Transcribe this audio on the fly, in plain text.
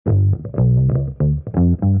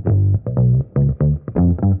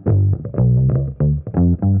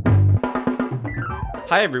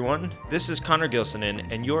Hi everyone, this is Conor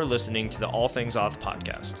and you're listening to the All Things Auth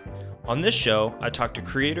podcast. On this show, I talk to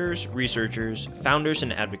creators, researchers, founders,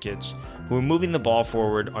 and advocates who are moving the ball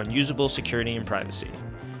forward on usable security and privacy.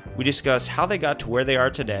 We discuss how they got to where they are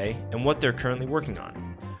today and what they're currently working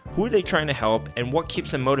on. Who are they trying to help and what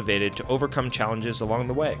keeps them motivated to overcome challenges along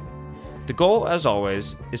the way? The goal, as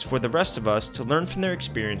always, is for the rest of us to learn from their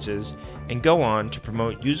experiences and go on to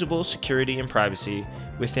promote usable security and privacy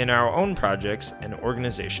within our own projects and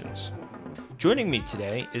organizations. Joining me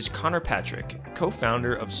today is Conor Patrick,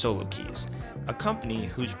 co-founder of SoloKeys, a company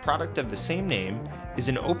whose product of the same name is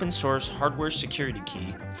an open-source hardware security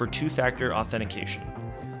key for two-factor authentication.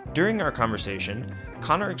 During our conversation,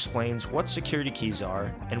 Conor explains what security keys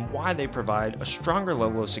are and why they provide a stronger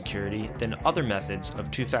level of security than other methods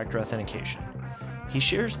of two-factor authentication. He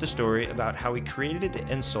shares the story about how he created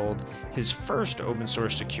and sold his first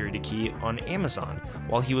open-source security key on Amazon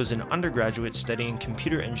while he was an undergraduate studying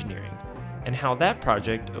computer engineering, and how that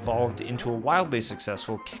project evolved into a wildly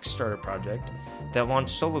successful Kickstarter project that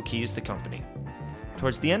launched SoloKeys, the company.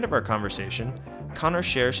 Towards the end of our conversation, Conor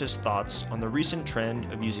shares his thoughts on the recent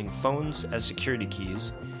trend of using phones as security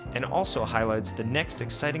keys and also highlights the next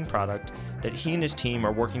exciting product that he and his team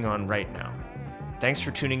are working on right now. Thanks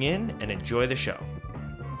for tuning in and enjoy the show.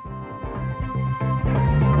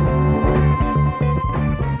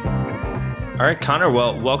 All right, Conor,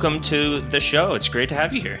 well, welcome to the show. It's great to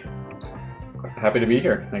have you here. Happy to be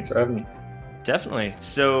here. Thanks for having me. Definitely.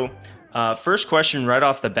 So first question right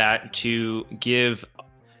off the bat to give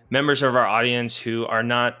members of our audience who are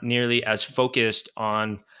not nearly as focused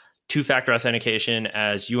on two-factor authentication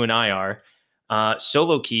as you and I are.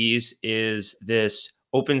 SoloKeys is this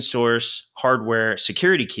open source hardware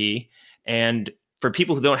security key. And for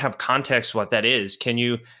people who don't have context what that is, can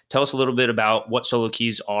you tell us a little bit about what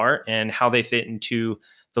SoloKeys are and how they fit into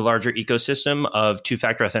the larger ecosystem of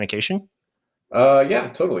two-factor authentication? Yeah,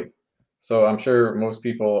 totally. So I'm sure most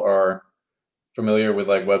people are familiar with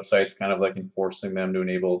like websites kind of like enforcing them to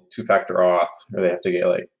enable two-factor auth, or they have to get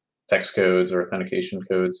like text codes or authentication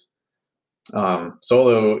codes.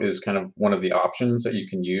 Solo is kind of one of the options that you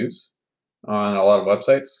can use on a lot of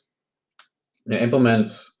websites. It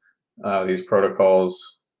implements these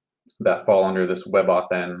protocols that fall under this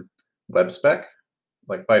WebAuthn web spec,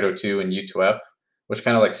 like FIDO2 and U2F, which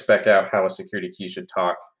kind of like spec out how a security key should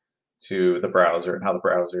talk to the browser and how the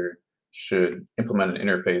browser should implement an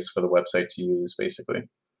interface for the website to use, basically.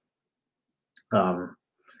 And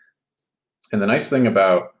the nice thing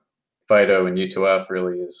about FIDO and U2F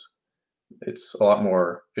really is it's a lot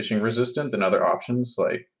more phishing resistant than other options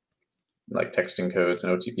like texting codes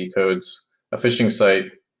and OTP codes. A phishing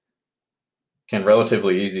site can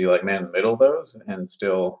relatively easy like man in the middle those and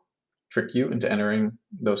still trick you into entering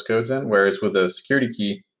those codes in. Whereas with a security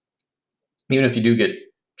key, even if you do get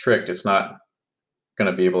tricked, it's not going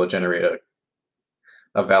to be able to generate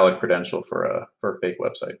a valid credential for a fake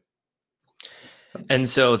website. And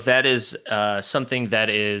so that is something that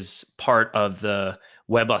is part of the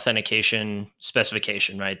web authentication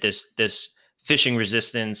specification, right? This phishing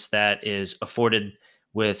resistance that is afforded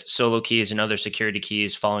with SoloKeys and other security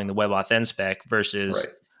keys following the WebAuthn spec versus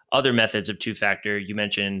other methods of two-factor. You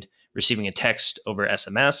mentioned receiving a text over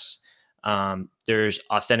SMS. There's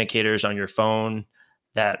authenticators on your phone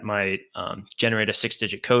that might generate a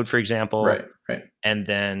 6-digit code, for example. Right. And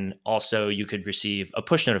then also you could receive a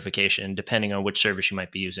push notification depending on which service you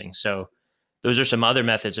might be using. So those are some other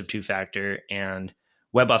methods of two-factor, and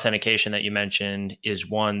web authentication that you mentioned is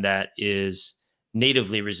one that is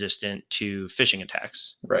natively resistant to phishing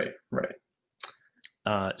attacks. Right.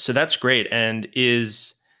 So that's great. And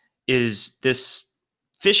is this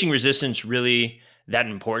phishing resistance really that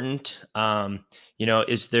important?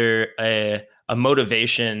 Is there a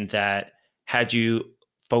motivation that had you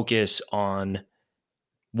focus on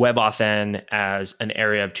WebAuthn as an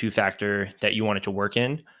area of two-factor that you wanted to work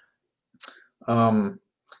in? Well,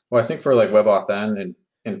 I think for like WebAuthn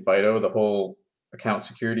and FIDO, the whole account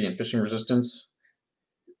security and phishing resistance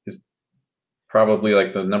is probably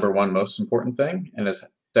like the number one most important thing, and it's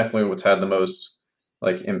definitely what's had the most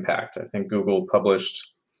like impact. I think Google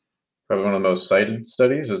published probably one of the most cited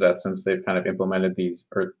studies is that since they've kind of implemented these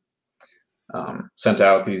or sent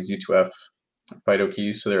out these U2F FIDO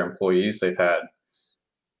keys to their employees, they've had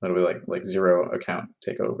literally like zero account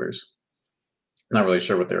takeovers. Not really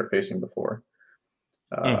sure what they were facing before.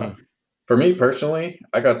 For me personally,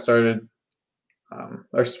 I got started.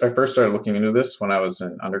 I first started looking into this when I was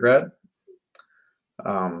in undergrad.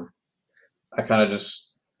 I kind of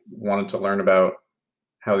just wanted to learn about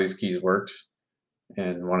how these keys worked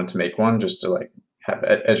and wanted to make one just to like have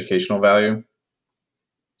educational value.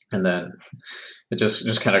 And then it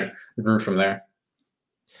just kind of grew from there.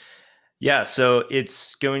 Yeah, so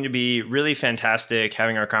it's going to be really fantastic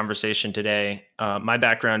having our conversation today. My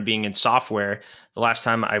background being in software, the last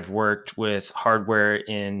time I've worked with hardware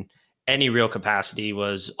in any real capacity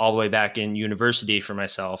was all the way back in university for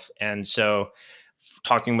myself. And so,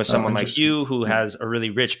 talking with Oh, someone like interesting. you who Yeah. has a really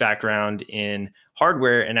rich background in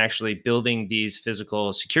hardware and actually building these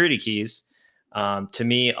physical security keys, to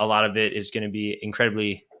me, a lot of it is going to be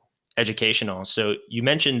incredibly educational. So, you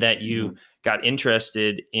mentioned that you Mhm. got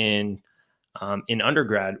interested in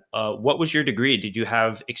undergrad. What was your degree? Did you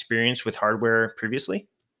have experience with hardware previously?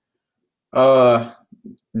 Uh,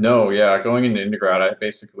 no, yeah, going into undergrad, I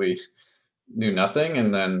basically knew nothing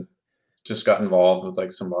and then just got involved with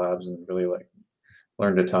like some labs and really like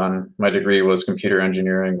learned a ton. My degree was computer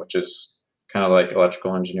engineering, which is kind of like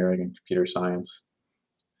electrical engineering and computer science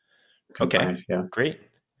Okay, combined. Yeah. great.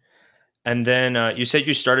 And then you said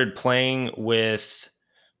you started playing with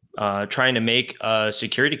trying to make a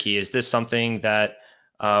security key. Is this something that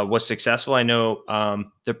was successful? I know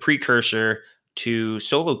the precursor to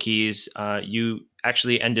SoloKeys, you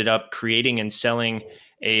actually ended up creating and selling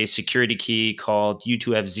a security key called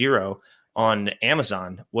U2F0 on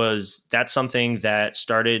Amazon. Was that something that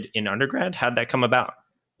started in undergrad? How'd that come about?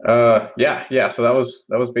 Yeah, yeah. So that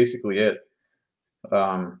was basically it.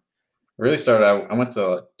 Um, really started. I went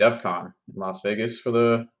to DevCon in Las Vegas for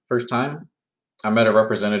the first time. I met a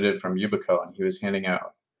representative from Yubico, and he was handing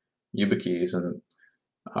out YubiKeys, and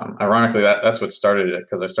ironically, that's what started it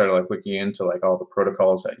because I started like looking into like all the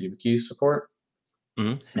protocols that YubiKeys support.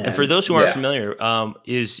 Hmm. And for And those who aren't yeah, familiar,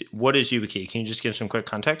 is what is YubiKey? Can you just give some quick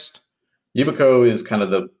context? Yubico is kind of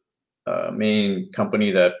the main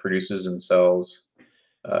company that produces and sells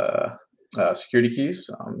uh, security keys.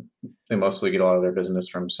 They mostly get a lot of their business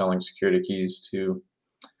from selling security keys to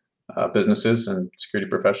businesses and security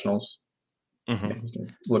professionals. Yeah, Hmm. you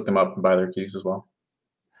can look them up and buy their keys as well.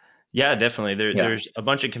 Yeah, definitely. Yeah, There's a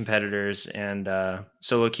bunch of competitors, and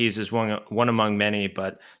SoloKeys is one among many,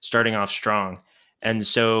 but starting off strong. And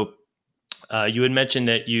so you had mentioned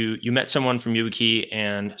that you met someone from YubiKey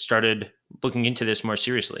and started looking into this more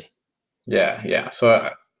seriously. yeah. So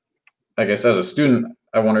I guess as a student,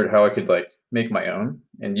 I wondered how I could like make my own,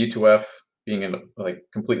 and U2F being in, like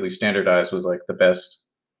completely standardized was like the best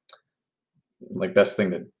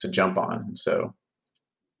thing to jump on. So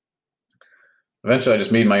eventually, I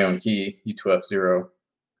just made my own key, U2F0,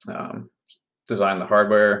 um, designed the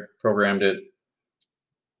hardware, programmed it,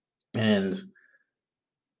 and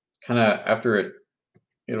kind of after it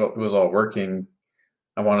was all working,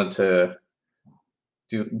 I wanted to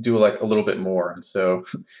do like a little bit more, and so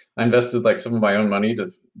I invested like some of my own money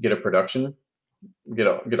to get a production, get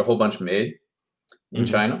a whole bunch made in Hmm.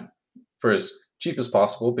 China for as cheap as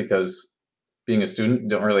possible because being a student, you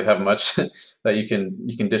don't really have much that you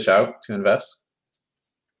can dish out to invest,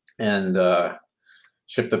 and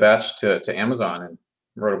shipped the batch to Amazon and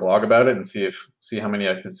wrote a blog about it and see how many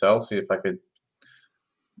I could sell, see if I could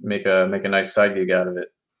make a nice side gig out of it.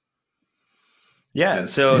 Yeah, And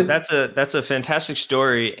so that's a fantastic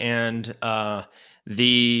story, and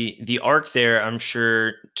the arc there, I'm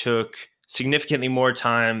sure, took significantly more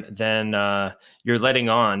time than you're letting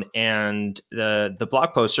on. And the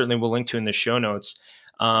blog post certainly will link to in the show notes.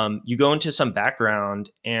 You go into some background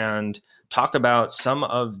and talk about some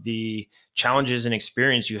of the challenges and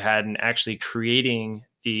experience you had in actually creating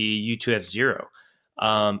the U2F0.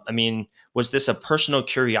 I mean, was this a personal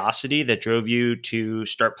curiosity that drove you to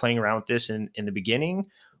start playing around with this in the beginning?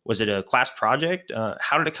 Was it a class project?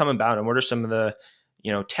 How did it come about, and what are some of the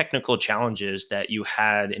technical challenges that you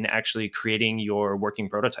had in actually creating your working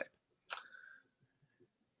prototype?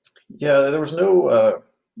 yeah, there was no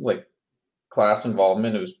like class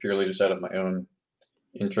involvement. It was purely just out of my own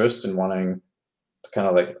interest and wanting to kind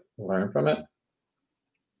of like learn from it.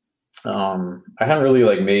 I hadn't really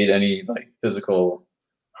like made any like physical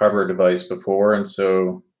hardware device before, and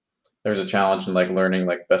so there's a challenge in like learning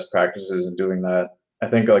like best practices and doing that. I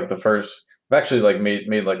think like the first, I've actually like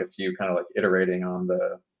made like a few kind of like iterating on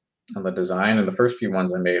the design, and the first few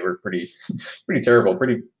ones I made were pretty pretty terrible,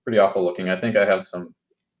 pretty awful looking. I think I have some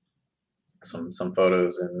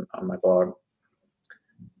photos in on my blog.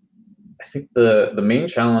 I think the main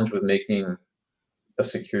challenge with making a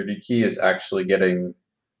security key is actually getting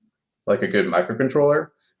like a good microcontroller.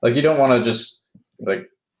 Like you don't want to just like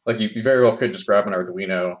you very well could just grab an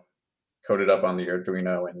Arduino, code it up on the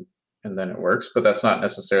Arduino, and then it works. But that's not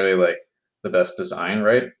necessarily like the best design,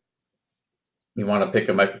 right? You want to pick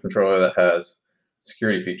a microcontroller that has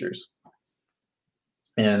security features.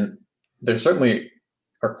 And there's certainly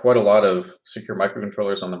are quite a lot of secure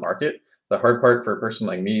microcontrollers on the market. The hard part for a person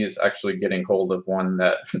like me is actually getting hold of one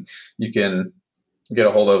that you can get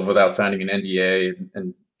a hold of without signing an NDA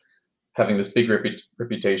and having this big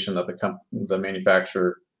reputation that the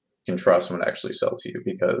manufacturer can trust when it actually sell to you,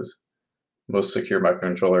 because most secure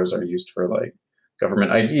microcontrollers are used for like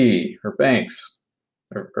government ID or banks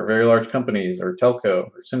or very large companies or telco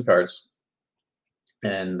or SIM cards,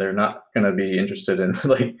 and they're not going to be interested in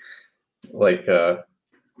like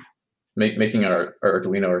making our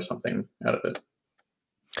Arduino or something out of it.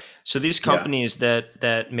 So these Yeah. companies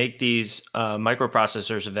that make these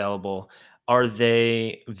microprocessors available, are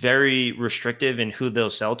they very restrictive in who they'll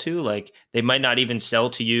sell to? Like they might not even sell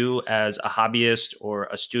to you as a hobbyist or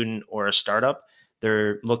a student or a startup.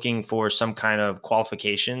 They're looking for some kind of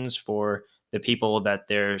qualifications for the people that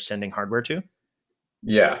they're sending hardware to.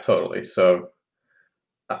 Yeah, totally. So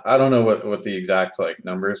I don't know what the exact like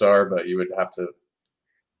numbers are, but you would have to,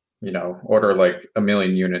 order like 1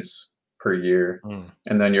 million units per year, Mm.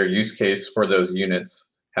 and then your use case for those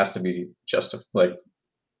units has to be justified.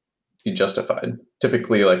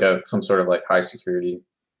 Typically, like some sort of like high security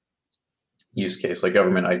use case, like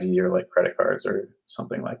government ID or like credit cards or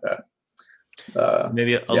something like that.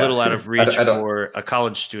 Maybe a Yeah, little out of reach I don't. for a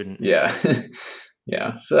college student. Yeah,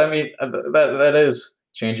 yeah. So I mean, that is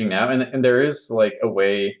changing now, and there is like a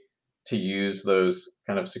way to use those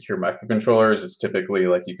kind of secure microcontrollers. It's typically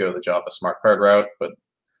like you go the Java smart card route, but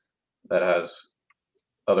that has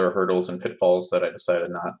other hurdles and pitfalls that I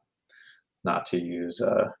decided not to use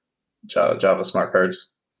Java smart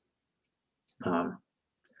cards. Um,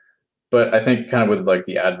 but I think kind of with like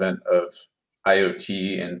the advent of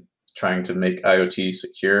IoT and trying to make IoT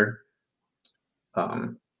secure,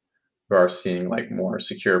 um, we are seeing like more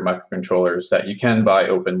secure microcontrollers that you can buy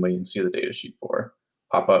openly and see the datasheet for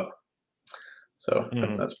pop up. So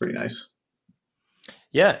Mhm. that's pretty nice.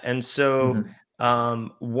 Yeah, and so Hmm.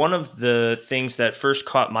 one of the things that first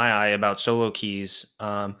caught my eye about SoloKeys,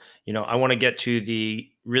 I want to get to the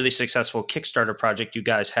really successful Kickstarter project you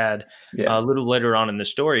guys had Yeah, a little later on in the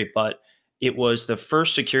story, but it was the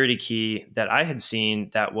first security key that I had seen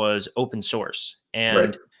that was open source.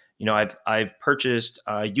 right. And I've purchased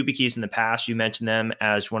YubiKeys in the past. You mentioned them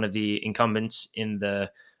as one of the incumbents in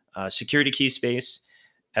the security key space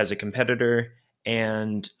as a competitor,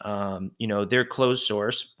 and they're closed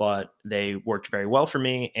source, but they worked very well for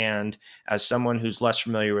me. And as someone who's less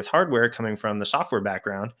familiar with hardware coming from the software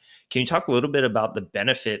background, can you talk a little bit about the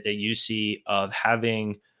benefit that you see of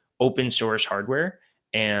having open source hardware,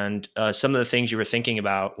 and some of the things you were thinking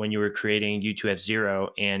about when you were creating U2F0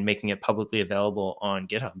 and making it publicly available on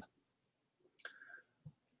GitHub?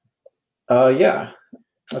 Yeah,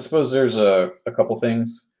 I suppose there's a couple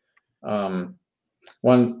things. Um,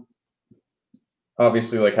 One,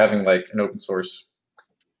 obviously, like having like an open source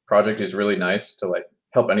project is really nice to like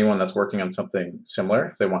help anyone that's working on something similar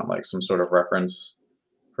if they want like some sort of reference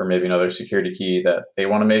for maybe another security key that they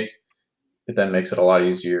want to make. It then makes it a lot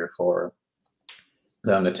easier for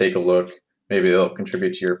them to take a look. Maybe they'll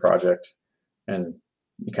contribute to your project, and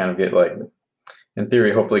you kind of get like, in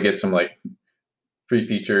theory, hopefully get some like free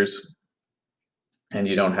features, and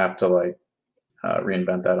you don't have to like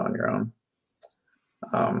reinvent that on your own.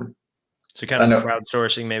 Um, So kind I of know.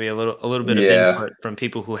 crowdsourcing, maybe a little bit of Yeah, input from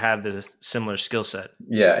people who have the similar skill set.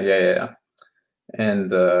 yeah.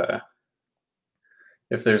 And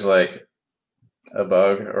if there's like a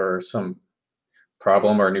bug or some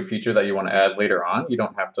problem or a new feature that you want to add later on, you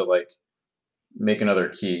don't have to like make another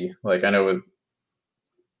key. Like I know with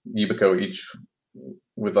Yubico, each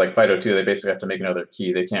with like FIDO2, they basically have to make another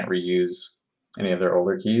key. They can't reuse any of their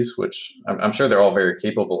older keys, which I'm sure they're all very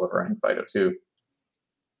capable of running FIDO2,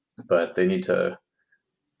 but they need to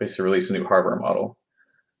basically release a new hardware model.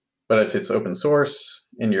 But if it's open source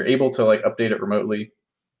and you're able to like update it remotely,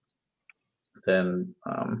 then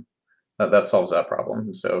that solves that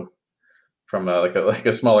problem. So from like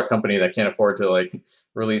a smaller company that can't afford to like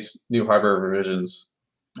release new hardware revisions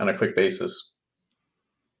on a quick basis,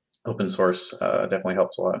 open source definitely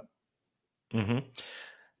helps a lot. Hmm.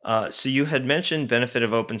 So you had mentioned benefit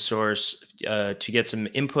of open source to get some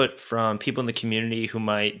input from people in the community who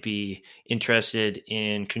might be interested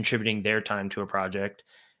in contributing their time to a project.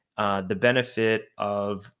 The benefit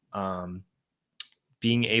of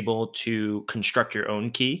being able to construct your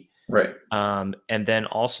own key. Right. And then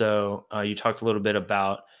also, you talked a little bit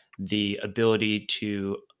about the ability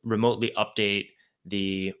to remotely update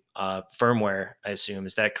the firmware, I assume.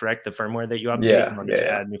 Is that correct? The firmware that you update in Yeah. order Yeah. to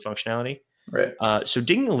Yeah. add new functionality? Right. So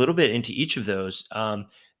digging a little bit into each of those,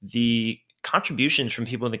 the contributions from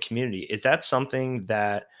people in the community, is that something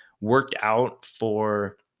that worked out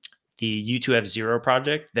for the U2F0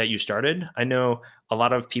 project that you started. I know a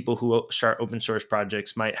lot of people who start open source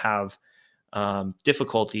projects might have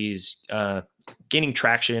difficulties gaining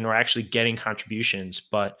traction or actually getting contributions,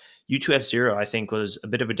 but U2F0, I think, was a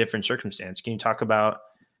bit of a different circumstance. Can you talk about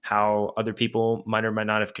how other people might or might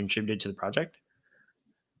not have contributed to the project?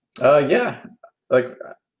 Yeah, like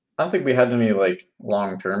I don't think we had any like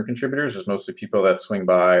long-term contributors. It's mostly people that swing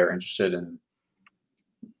by or interested in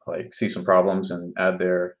like see some problems and add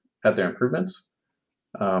their improvements.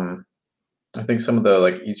 Um, I think some of the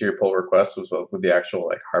like easier pull requests was with the actual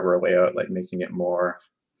like hardware layout, like making it more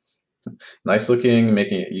nice looking,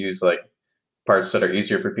 making it use like parts that are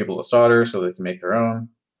easier for people to solder so they can make their own.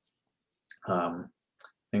 Um,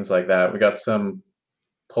 Things like that. We got some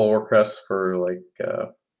pull requests for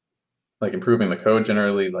like improving the code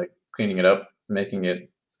generally, like cleaning it up, making it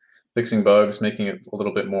fixing bugs, making it a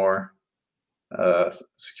little bit more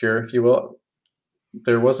secure, if you will.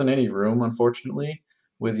 There wasn't any room, unfortunately,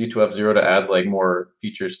 with U2F0 to add like more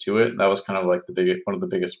features to it. That was kind of like one of the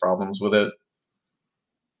biggest problems with it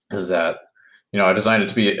is that I designed it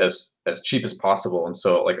to be as cheap as possible, and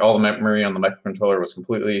so like all the memory on the microcontroller was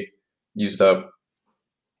completely used up.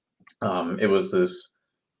 It was this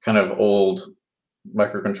kind of old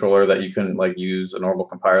microcontroller that you couldn't like use a normal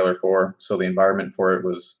compiler for, so the environment for it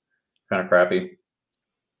was kind of crappy.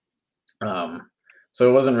 Um, so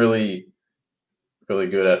it wasn't really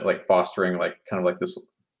good at like fostering like kind of like this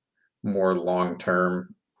more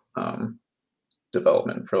long-term um,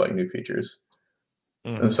 development for like new features.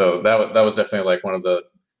 And Mm-hmm. so that was definitely like one of the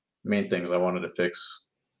main things I wanted to fix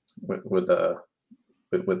with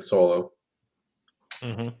Solo.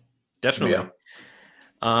 Mm-hmm. But yeah.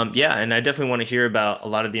 Definitely. Yeah, and I definitely want to hear about a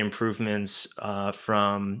lot of the improvements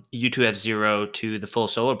from U2F0 to the full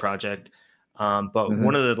solo project. But one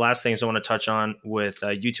Hmm. of the last things I want to touch on with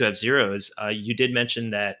U2F0 is you did mention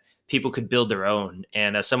that people could build their own.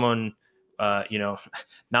 And as someone,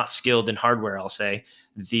 not skilled in hardware, I'll say,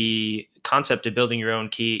 the concept of building your own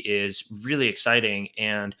key is really exciting.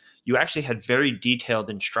 And you actually had very detailed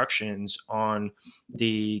instructions on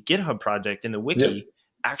the GitHub project in the Yep. wiki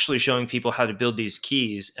actually showing people how to build these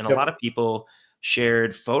keys. And a lot Yep. of people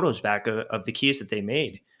shared photos back of the keys that they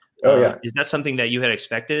made. Oh yeah. Is that something that you had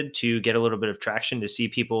expected to get a little bit of traction to see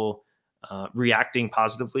people reacting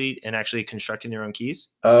positively and actually constructing their own keys?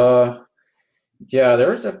 Uh, yeah.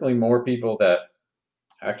 There was definitely more people that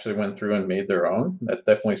actually went through and made their own. That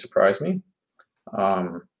definitely surprised me.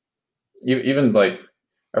 Um, Even like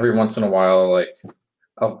every once in a while, like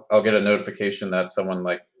I'll get a notification that someone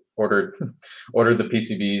like ordered ordered the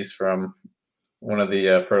PCBs from one of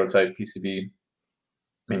the prototype PCB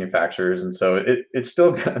manufacturers, and so it's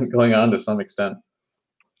still going on to some extent.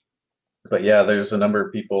 But yeah, there's a number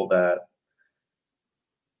of people that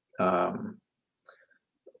um,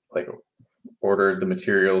 like ordered the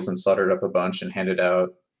materials and soldered up a bunch and handed them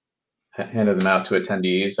out to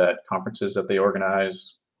attendees at conferences that they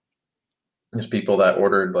organized. There's people that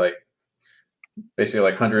ordered like basically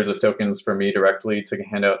like hundreds of tokens from me directly to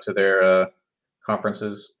hand out to their conference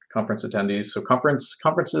attendees. So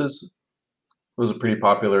conferences was a pretty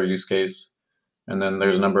popular use case, and then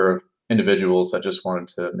there's a number of individuals that just wanted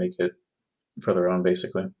to make it for their own,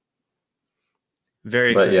 basically.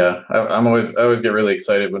 Very But exciting. yeah, I always get really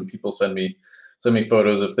excited when people send me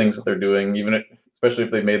photos of things that they're doing, especially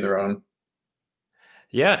if they made their own.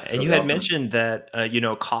 Yeah, It's and you really had awesome. mentioned that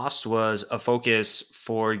cost was a focus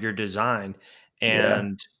for your design. Yeah.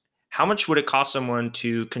 And how much would it cost someone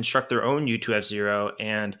to construct their own U2F0,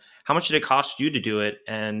 and how much did it cost you to do it?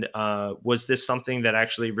 And was this something that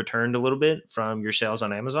actually returned a little bit from your sales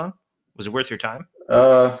on Amazon? Was it worth your time?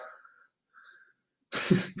 Uh,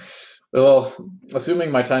 well,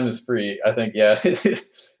 assuming my time is free, I think yeah,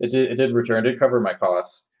 it did return. It did cover my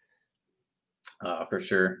costs for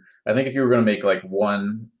sure. I think if you were going to make like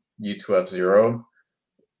one U2F0,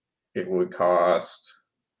 it would cost.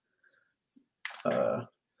 Uh,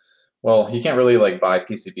 well, you can't really like buy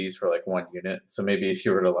PCBs for like one unit. So maybe if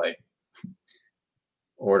you were to like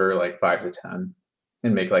order like 5 to 10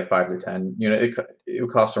 and make like 5 to 10 unit, it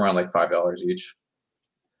would cost around like $5 each.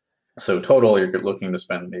 So total, you're looking to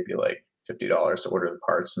spend maybe like $50 to order the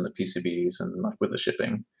parts and the PCBs and like with the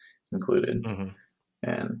shipping included. Hmm.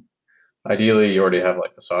 And ideally, you already have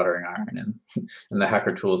like the soldering iron and the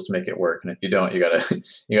hacker tools to make it work. And if you don't, you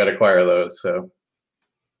gotta acquire those. So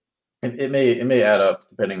it may add up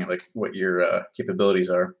depending on like what your capabilities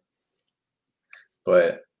are.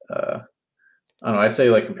 But I don't know. I'd say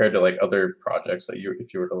like compared to like other projects that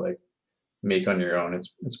if you were to like make on your own,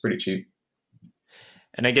 it's pretty cheap.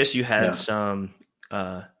 And I guess you had Yeah. some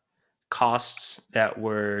uh, costs that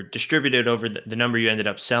were distributed over the number you ended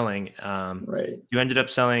up selling. Right. You ended up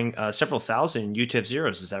selling several thousand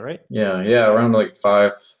UTF-0s. Is that right? Yeah, around like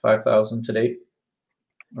 5,000 to date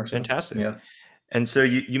or so. Fantastic. Yeah. And so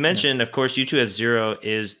you Yeah. mentioned, of course, U2F0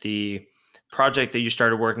 is the project that you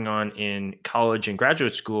started working on in college and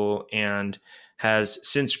graduate school and has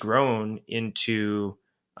since grown into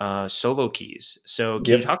SoloKeys. So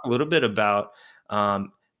can you Yep. talk a little bit about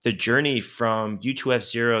the journey from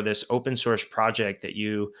U2F0, this open source project that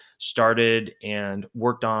you started and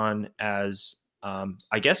worked on as,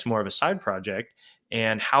 I guess, more of a side project,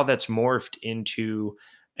 and how that's morphed into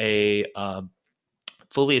a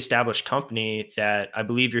fully established company that I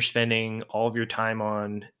believe you're spending all of your time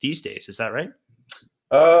on these days. Is that right?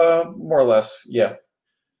 More or less. Yeah.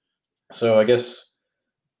 So I guess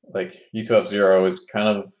like U2F0 is kind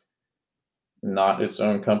of not its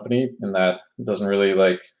own company in that it doesn't really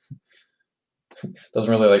like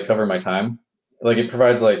cover my time. Like it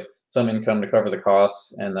provides like some income to cover the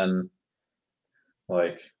costs, and then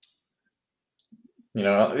like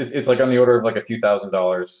it's like on the order of like a few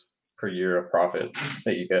 $1,000s per year of profit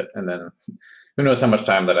that you get, and then who knows how much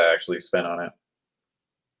time that I actually spent on it.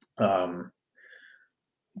 Um,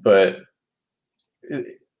 but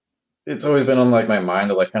it, it's always been on like my mind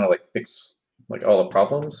to like kind of like fix like all the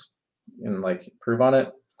problems and like improve on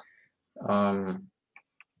it. Um,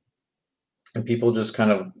 and people just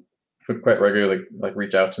kind of would quite regularly like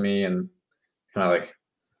reach out to me and kind of like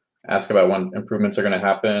ask about when improvements are going to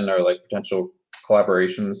happen or like potential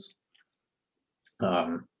collaborations.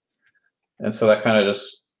 Um, and so that kind of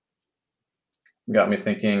just got me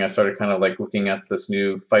thinking. I started kind of like looking at this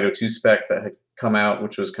new FIDO2 spec that had come out,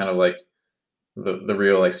 which was kind of like the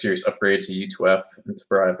real like serious upgrade to U2F and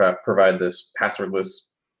to provide this passwordless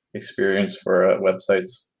experience for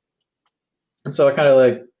websites. And so I kind of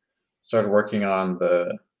like started working on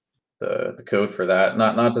the code for that.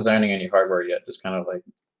 Not designing any hardware yet, just kind of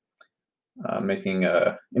like making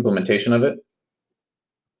a implementation of it.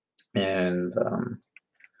 And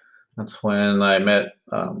that's when I met,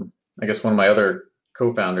 I guess, one of my other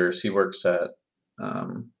co-founders. He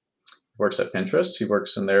um, works at Pinterest. He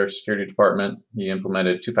works in their security department. He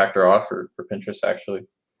implemented two-factor auth for Pinterest actually,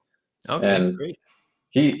 Okay, and great.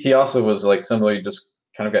 he also was like similarly just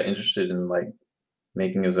kind of got interested in like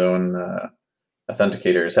making his own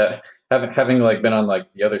authenticators. Having like been on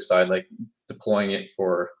like the other side, like deploying it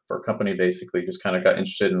for a company, basically just kind of got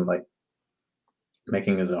interested in like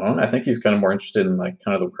making his own. I think he was kind of more interested in like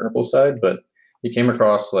kind of the wearable side, but he came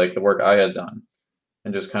across like the work I had done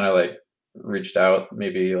and just kind of like reached out,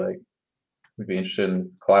 maybe like we'd be interested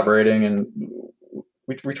in collaborating, and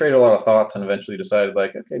we traded a lot of thoughts and eventually decided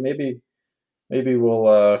like, okay, maybe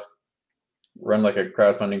we'll run like a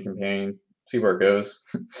crowdfunding campaign, see where it goes.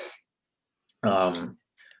 um,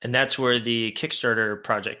 And that's where the Kickstarter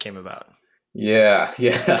project came about. yeah,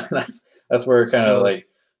 that's where it kind of So like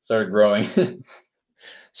started growing.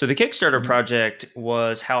 So the Kickstarter project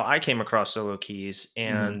was how I came across SoloKeys, Hmm.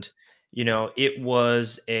 and it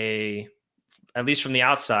was at least from the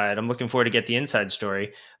outside, I'm looking forward to get the inside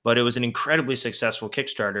story, but it was an incredibly successful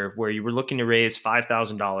Kickstarter where you were looking to raise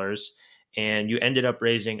 $5,000 and you ended up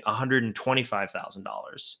raising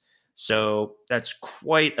 $125,000. So that's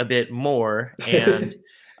quite a bit more. And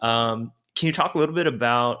can you talk a little bit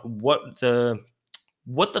about what the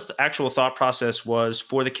actual thought process was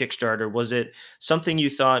for the Kickstarter? Was it something you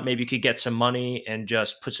thought maybe you could get some money and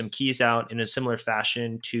just put some keys out in a similar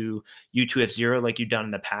fashion to U2F0 like you've done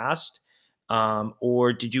in the past?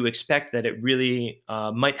 Or did you expect that it really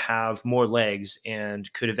might have more legs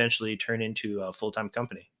and could eventually turn into a full-time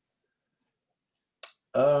company?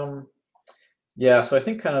 um, yeah, so I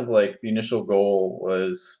think kind of like the initial goal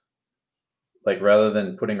was like rather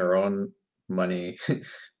than putting our own money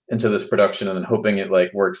into this production and then hoping it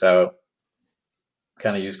like works out,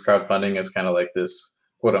 kind of use crowdfunding as kind of like this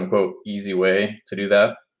quote unquote easy way to do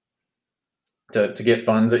that, to get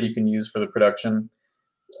funds that you can use for the production.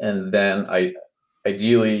 And then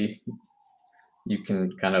ideally you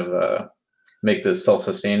can kind of make this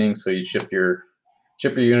self-sustaining. So you ship your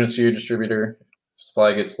units to your distributor,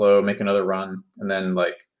 supply gets low, make another run, and then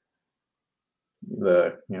like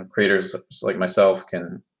the creators like myself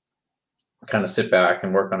can kind of sit back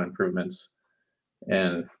and work on improvements.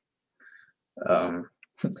 And um,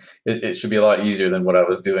 it should be a lot easier than what I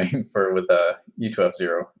was doing for with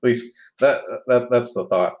U2F0. At least that's the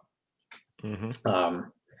thought. Hmm.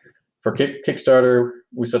 Um, for Kickstarter,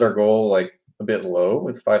 we set our goal like a bit low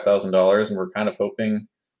with $5,000, and we're kind of hoping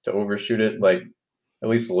to overshoot it like at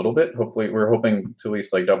least a little bit. Hopefully, we're hoping to at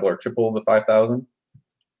least like double or triple the 5,000.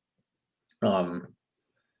 Um,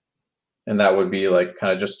 and that would be like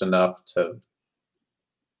kind of just enough to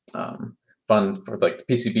fund for like the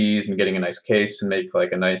PCBs and getting a nice case and make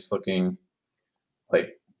like a nice looking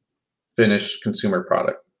like finished consumer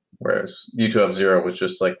product. Whereas U2F0 was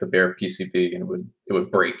just like the bare PCB, and it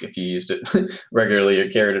would break if you used it regularly or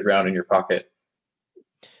carried it around in your pocket.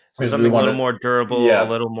 So Because we something a little wanted, more durable, a yes,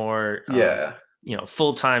 little more, yeah,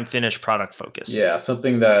 full-time finished product focus. yeah,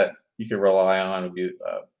 something that you could rely on would be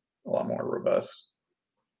a lot more robust,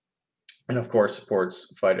 and of course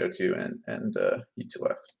supports FIDO2 and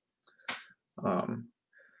U2F. Um,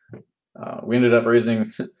 we ended up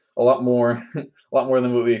raising a lot more, a lot more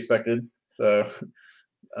than what we expected. So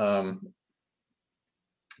um,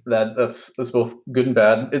 that's both good and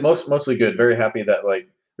bad. Mostly good. Very happy that like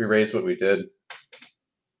we raised what we did,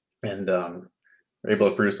 and we're able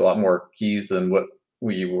to produce a lot more keys than what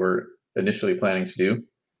we were initially planning to do.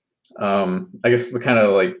 I guess the kind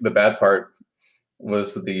of like the bad part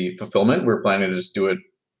was the fulfillment. We're planning to just do it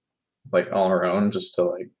like on our own, just to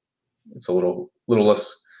like it's a little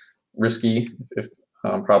less risky if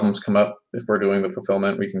problems come up. If we're doing the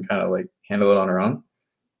fulfillment, we can kind of like handle it on our own.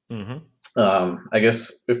 Mm-hmm. I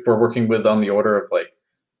guess if we're working with on the order of like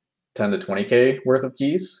 10 to 20K worth of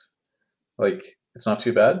keys, like it's not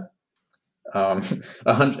too bad.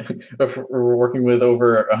 100, if we're working with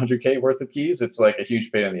over 100K worth of keys, it's like a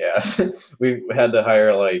huge pain in the ass. We had to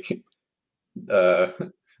hire like uh,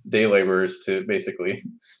 day laborers to basically,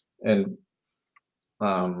 and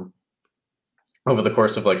um, over the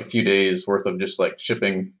course of like a few days worth of just like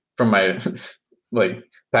shipping from my like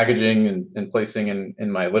packaging and placing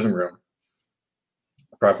in my living room,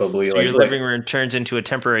 probably So like your living room turns into a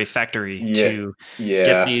temporary factory yeah, to get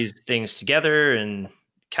yeah, these things together and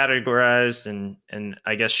categorized and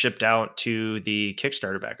I guess shipped out to the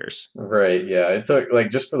Kickstarter backers. right, yeah. It took like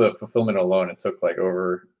just for the fulfillment alone, it took like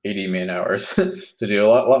over 80 man hours to do, a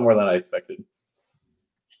lot more than I expected.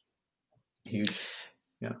 Huge,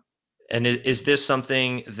 yeah. And is this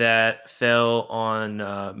something that fell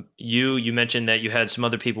on you? You mentioned that you had some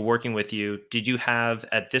other people working with you. Did you have,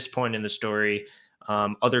 at this point in the story,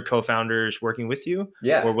 other co-founders working with you,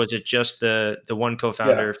 Yeah, or was it just the one yeah,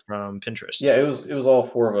 co-founder from Pinterest? yeah. It was all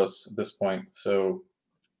four of us at this point. So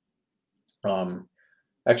um,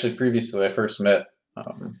 actually, previously I first met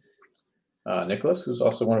um, Nicholas, who's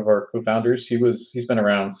also one of our co-founders. He's been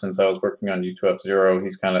around since I was working on U2F0.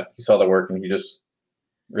 He saw the work and he just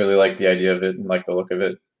really liked the idea of it and liked the look of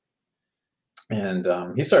it. And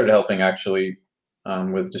he started helping actually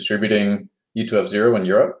with distributing U2F0 in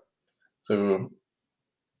Europe. So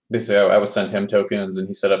basically, I would send him tokens, and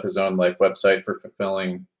he set up his own like website for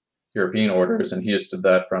fulfilling European orders, and he just did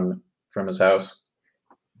that from his house.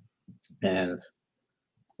 And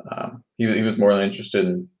he was more than interested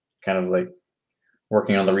in kind of like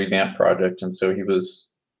working on the revamp project, and so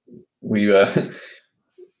we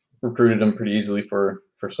recruited him pretty easily for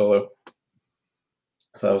solo.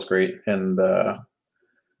 So that was great. And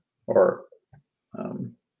our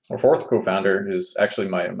um, our fourth co-founder is actually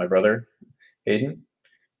my brother Hayden.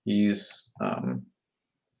 He's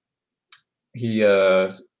he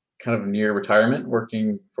kind of near retirement,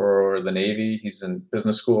 working for the Navy. He's in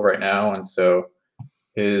business school right now, and so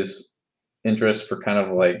his interest for kind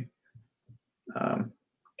of like um,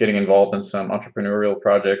 getting involved in some entrepreneurial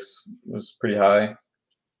projects was pretty high,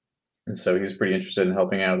 and so he was pretty interested in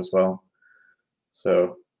helping out as well.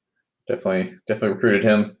 So definitely recruited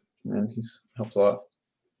him, and he's helped a lot.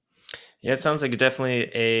 Yeah, it sounds like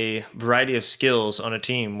definitely a variety of skills on a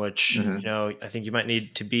team, which Hmm. I think you might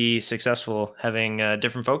need to be successful having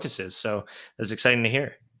different focuses. So that's exciting to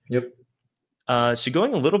hear. Yep. So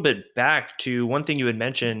going a little bit back to one thing you had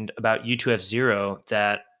mentioned about U2F0,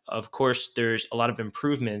 that of course there's a lot of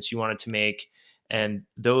improvements you wanted to make, and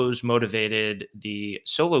those motivated the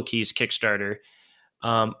SoloKeys Kickstarter.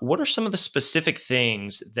 What are some of the specific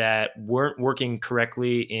things that weren't working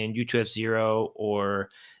correctly in U2F0 or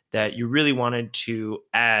that you really wanted to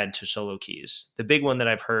add to SoloKeys? The big one that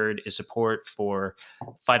I've heard is support for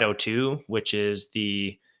FIDO2, which is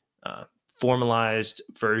the uh, formalized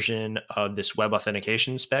version of this web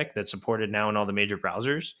authentication spec that's supported now in all the major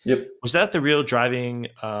browsers. Yep. Was that the real driving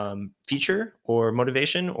feature or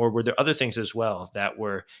motivation, or were there other things as well that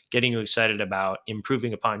were getting you excited about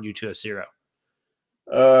improving upon U2F0?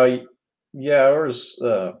 Uh, yeah, there's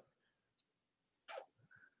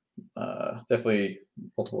definitely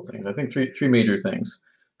multiple things. I think three major things.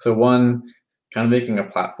 So one, kind of making a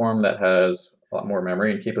platform that has a lot more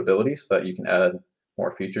memory and capabilities so that you can add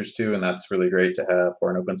more features to, and that's really great to have for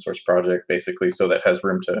an open source project, basically, so that has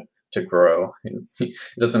room to grow. And it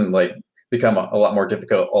doesn't like become a lot more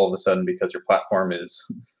difficult all of a sudden because your platform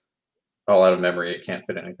is all out of memory. It can't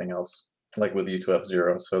fit anything else. like with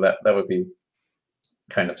U2F0. So that would be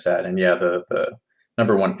kind of sad. And yeah, the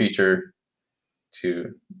number one feature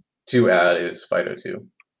to add is FIDO2,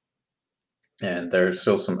 and there's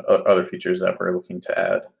still some other features that we're looking to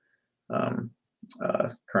add um,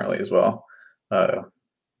 currently as well.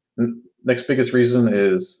 Next biggest reason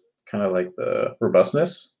is kind of like the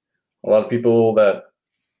robustness. A lot of people that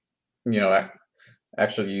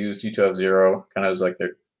actually use U2F0 kind of as like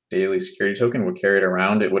their daily security token would carry it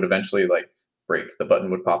around. It would eventually like break. The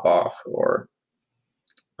button would pop off, or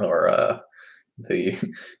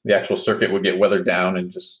the the actual circuit would get weathered down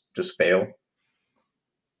and just fail.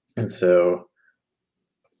 And so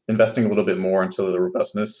investing a little bit more into the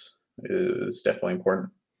robustness is definitely important.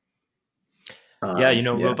 Yeah,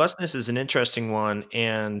 Yeah. robustness is an interesting one,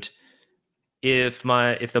 and if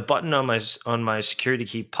the button on my security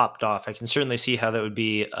key popped off, I can certainly see how that would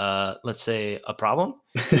be, let's say, a problem.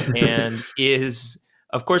 And is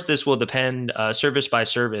of course this will depend service by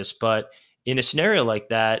service, but in a scenario like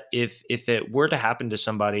that, if it were to happen to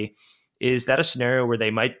somebody, is that a scenario where they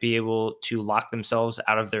might be able to lock themselves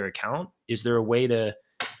out of their account? Is there a way to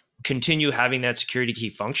continue having that security key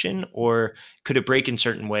function, or could it break in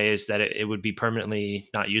certain ways that it would be permanently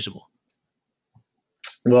not usable?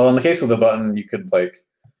 Well, in the case of the button, you could like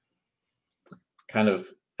kind of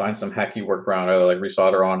find some hacky workaround, either like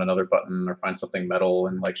resolder on another button or find something metal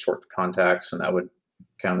and like short the contacts, and that would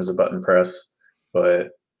count as a button press.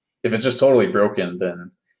 But if it's just totally broken,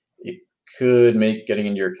 then it could make getting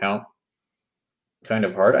into your account kind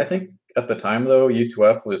of hard. I think at the time though,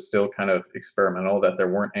 U2F was still kind of experimental, that there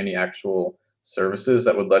weren't any actual services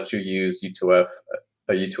that would let you use a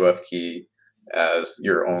U2F key as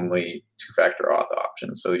your only two-factor auth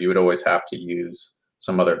option. So you would always have to use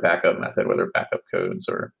some other backup method, whether backup codes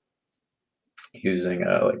or using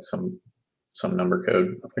like some number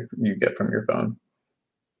code you get from your phone.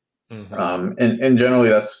 And generally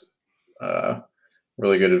that's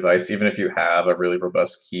really good advice. Even if you have a really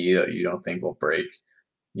robust key that you don't think will break,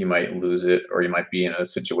 you might lose it, or you might be in a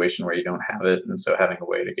situation where you don't have it. And so having a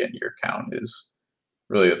way to get in your account is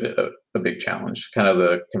really a big challenge. Kind of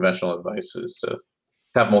the conventional advice is to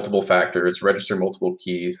have multiple factors, register multiple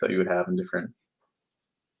keys that you would have in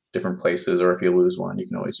different places, or if you lose one, you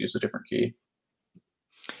can always use a different key.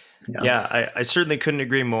 Yeah, I certainly couldn't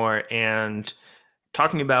agree more. And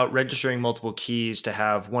talking about registering multiple keys to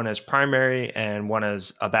have one as primary and one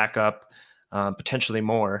as a backup, potentially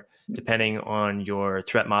more, depending on your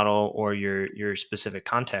threat model or your specific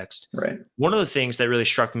context. Right. One of the things that really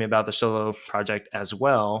struck me about the Solo project as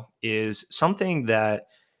well is something that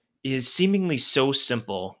is seemingly so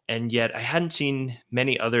simple, and yet I hadn't seen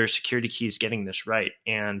many other security keys getting this right.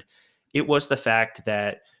 And it was the fact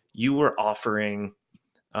that you were offering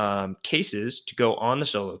cases to go on the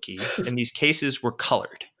Solo key, and these cases were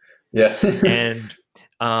colored. Yeah. And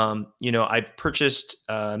I've purchased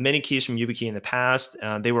many keys from YubiKey in the past.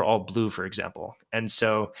 They were all blue, for example. And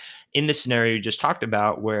so, in this scenario you just talked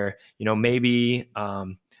about, where maybe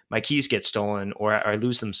my keys get stolen, or I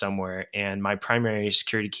lose them somewhere, and my primary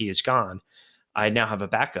security key is gone, I now have a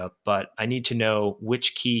backup, but I need to know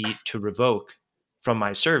which key to revoke from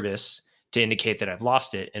my service to indicate that I've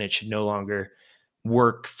lost it, and it should no longer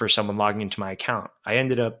work for someone logging into my account. I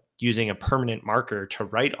ended up using a permanent marker to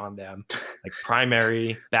write on them, like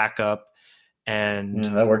primary, backup, and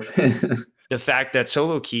Yeah, that works. the fact that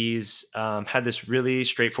SoloKeys had this really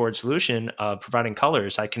straightforward solution of providing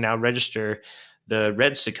colors. I can now register the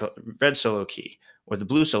red Solo key or the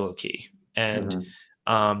blue Solo key. And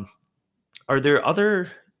are there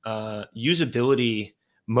other usability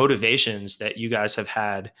motivations that you guys have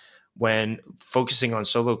had when focusing on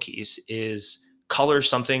SoloKeys? Is color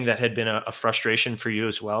something that had been a frustration for you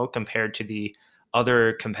as well, compared to the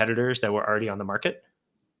other competitors that were already on the market?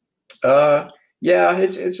 Yeah,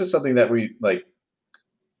 it's just something that we like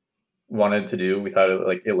wanted to do. We thought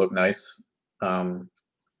it looked nice.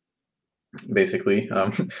 Basically,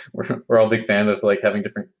 we're all big fan of like having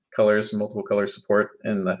different colors and multiple color support.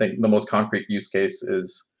 And I think the most concrete use case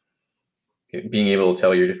is being able to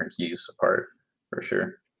tell your different keys apart, for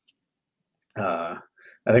sure. I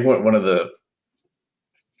think one of the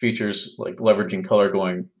features, like leveraging color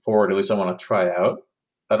going forward, at least I want to try out.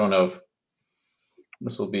 I don't know if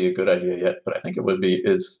this will be a good idea yet, but I think it would be,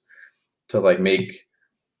 is to like make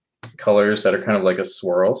colors that are kind of like a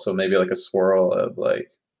swirl. So maybe like a swirl of like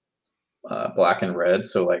black and red.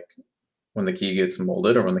 So like when the key gets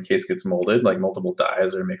molded, or when the case gets molded, like multiple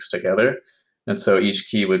dyes are mixed together. And so each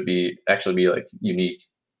key would actually be like unique.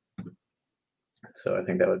 So I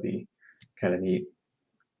think that would be kind of neat.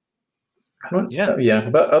 Yeah,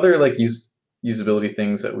 about other like usability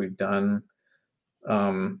things that we've done.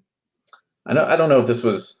 I don't know if this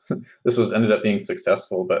was this was ended up being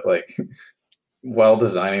successful, but like while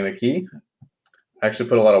designing the key, I actually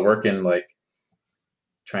put a lot of work in like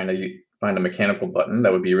trying to find a mechanical button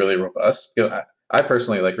that would be really robust. Because I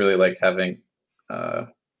personally like really liked having uh,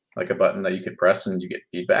 like a button that you could press and you get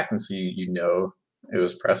feedback, and so you know it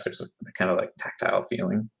was pressed. There's a kind of like tactile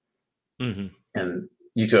feeling, Hmm. and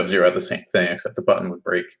U2F0 had the same thing, except the button would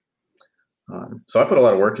break. So I put a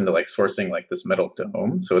lot of work into like sourcing like this metal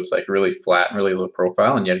dome, so it's like really flat and really low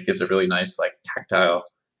profile, and yet it gives a really nice like tactile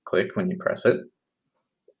click when you press it.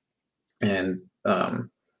 And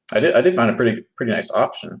I did find a pretty nice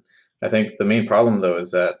option. I think the main problem though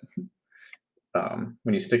is that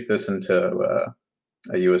when you stick this into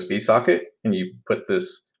a USB socket and you put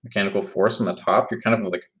this mechanical force on the top, you're kind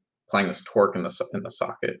of like applying this torque in the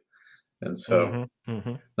socket, and so Hmm. Hmm.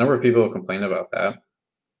 a number of people complain about that.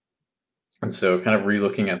 And so, kind of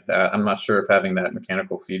relooking at that, I'm not sure if having that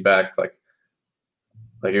mechanical feedback, like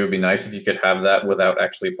it would be nice if you could have that without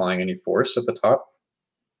actually applying any force at the top.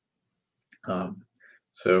 Um,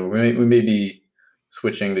 so we may be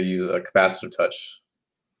switching to use a capacitive touch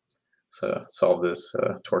to solve this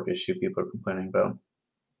torque issue people are complaining about.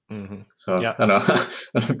 Hmm. So Yeah. I don't know,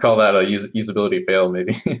 I call that a usability fail,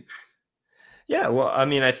 maybe. Yeah, well, I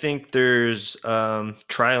mean, I think there's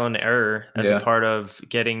trial and error as a Yeah, part of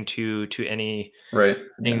getting to anything right.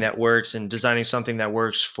 Yeah, that works, and designing something that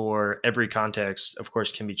works for every context, of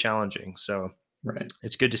course, can be challenging. So right.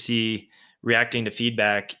 it's good to see reacting to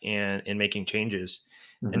feedback and making changes.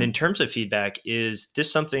 And in Hmm. terms of feedback, is this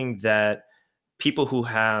something that people who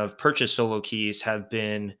have purchased solo keys have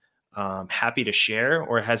been happy to share,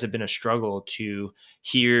 or has it been a struggle to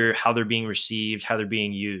hear how they're being received, how they're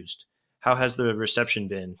being used? How has the reception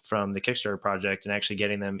been from the Kickstarter project and actually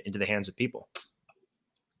getting them into the hands of people?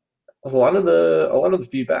 A lot of the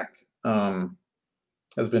feedback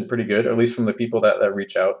has been pretty good, at least from the people that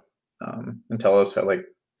reach out and tell us how like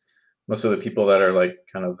most of the people that are like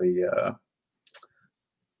kind of the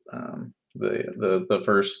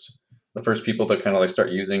first people to kind of like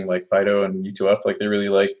start using like Fido and U2F, like they really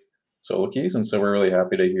like SoloKeys, and so we're really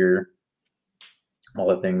happy to hear all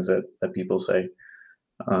the things that people say.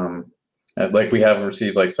 Um, and, like we have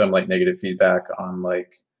received like some like negative feedback on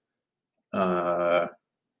uh,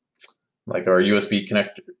 like our USB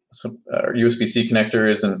connector, our USB-C connector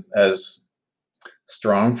isn't as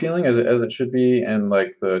strong feeling as it should be, and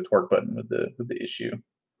like the torque button with the issue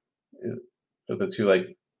is are the two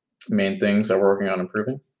like main things that we're working on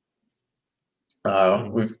improving.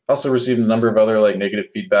 Mhm. We've also received a number of other like negative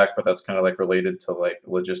feedback, but that's kind of like related to like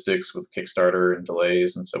logistics with Kickstarter and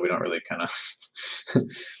delays, and so we don't really kind of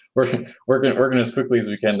working as quickly as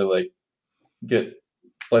we can to like get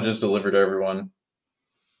pledges delivered to everyone.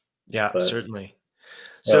 Yeah, But certainly.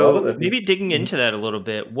 yeah, a lot So of the maybe digging mhm. into that a little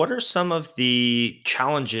bit, what are some of the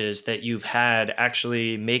challenges that you've had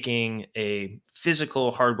actually making a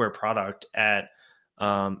physical hardware product at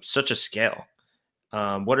such a scale?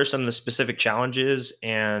 What are some of the specific challenges,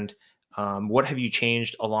 and what have you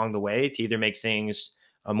changed along the way to either make things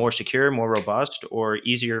more secure, more robust, or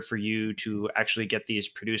easier for you to actually get these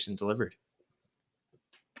produced and delivered?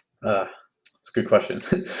 uh, It's a good question.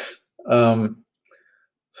 um,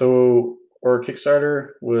 so our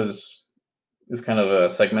Kickstarter was is kind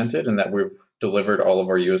of segmented in that we've delivered all of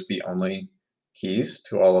our USB only keys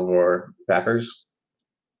to all of our backers,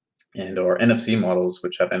 and our NFC models,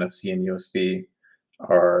 which have NFC and USB,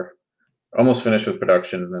 are almost finished with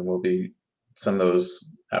production, and then we'll be send those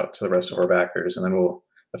out to the rest of our backers, and then we'll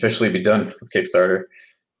officially be done with Kickstarter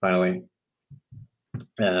finally.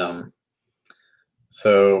 Um,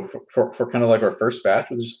 so for kind of like our first batch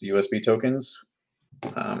with just the USB tokens,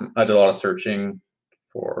 I did a lot of searching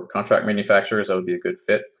for contract manufacturers that would be a good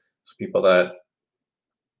fit. So people that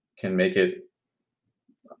can make it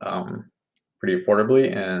um, pretty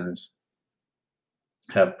affordably and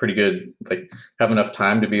have pretty good like have enough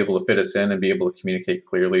time to be able to fit us in and be able to communicate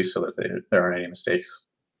clearly so that there aren't any mistakes.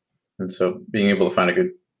 And so being able to find a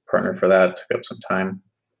good partner for that took up some time.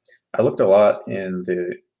 I looked a lot in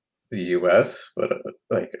the US, but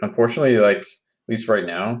like unfortunately, like at least right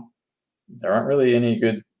now, there aren't really any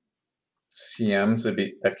good CMs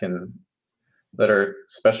that are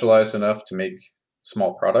specialized enough to make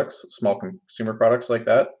small consumer products like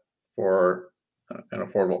that for an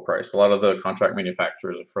affordable price. A lot of the contract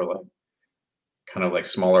manufacturers are for like kind of like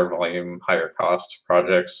smaller volume, higher cost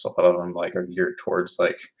projects. A lot of them like are geared towards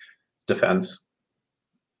like defense,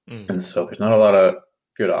 and Hmm. so there's not a lot of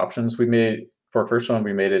good options. We made for our first one,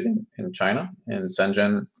 we made it in China, in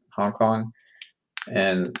Shenzhen, Hong Kong,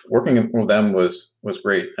 and working with them was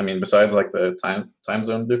great. I mean, besides like the time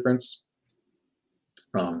zone difference,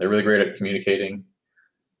 They're really great at communicating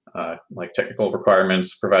like technical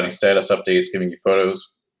requirements, providing status updates, giving you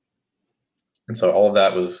photos. And so all of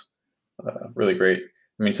that was really great.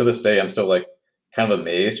 I mean, to this day, I'm still like kind of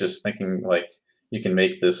amazed just thinking like you can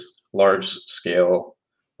make this large scale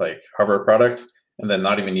like hardware product and then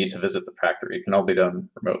not even need to visit the factory. It can all be done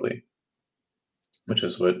remotely, which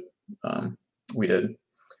is what we did.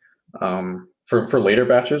 For later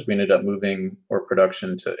batches, we ended up moving our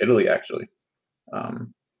production to Italy actually.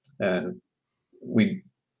 And we,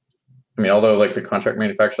 I mean, although like the contract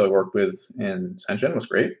manufacturer I worked with in Shenzhen was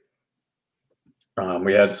great,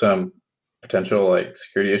 we had some potential like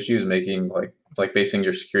security issues making like basing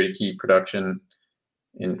your security key production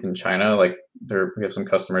in China. Like there, we have some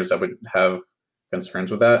customers that would have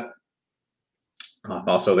concerns with that.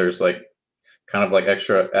 Also, there's like kind of like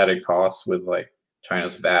extra added costs with like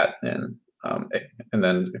China's VAT and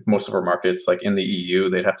then most of our markets like in the EU,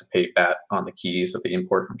 they'd have to pay VAT on the keys that they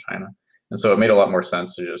import from China. And so it made a lot more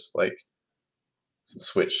sense to just like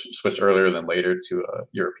switch earlier than later to a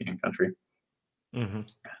European country. Mm-hmm.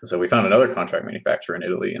 So we found another contract manufacturer in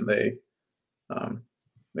Italy, and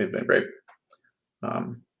they've been great.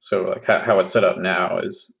 So like how it's set up now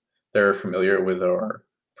is they're familiar with our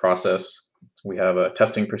process. We have a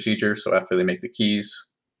testing procedure. So after they make the keys,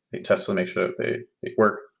 they test to make sure that they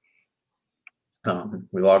work.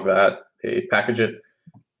 We log that, they package it,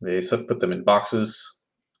 they put them in boxes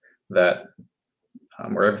that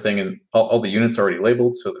where everything and all the units are already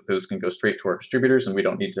labeled so that those can go straight to our distributors and we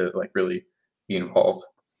don't need to like really be involved.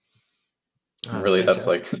 And Oh, really that's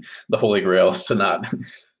fantastic. like the holy grail is to not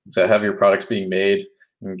to have your products being made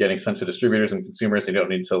and getting sent to distributors and consumers. You don't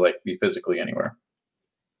need to like be physically anywhere.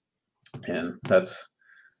 And that's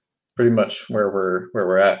pretty much where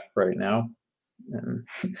we're at right now. And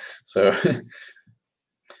so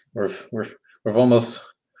we're we're we've almost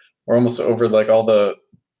we're almost over like all the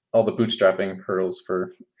bootstrapping hurdles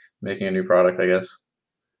for making a new product, I guess.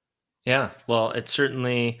 Yeah, well, it's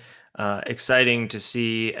certainly exciting to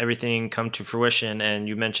see everything come to fruition. And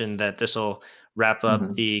you mentioned that this will wrap up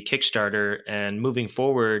Hmm. the Kickstarter. And moving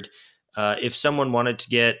forward, if someone wanted to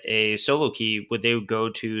get a solo key, would they go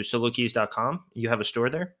to solokeys.com? You have a store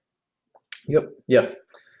there? Yep. Yeah.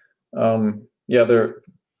 Yeah. There.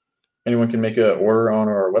 Anyone can make an order on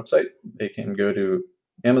our website. They can go to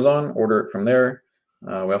Amazon, order it from there. We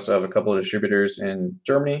also have a couple of distributors in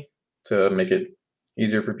Germany to make it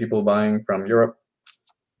easier for people buying from Europe.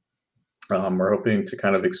 We're hoping to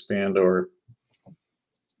kind of expand our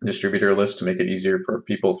distributor list to make it easier for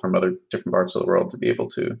people from other different parts of the world to be able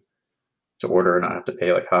to order and not have to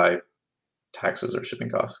pay like high taxes or shipping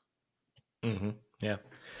costs. Hmm. Yeah.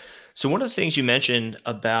 So one of the things you mentioned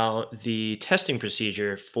about the testing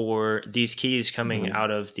procedure for these keys coming Mhm. out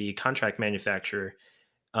of the contract manufacturer,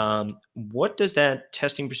 what does that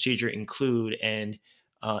testing procedure include? And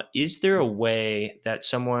is there a way that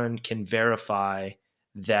someone can verify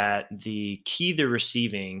that the key they're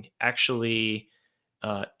receiving actually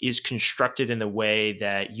is constructed in the way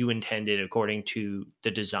that you intended according to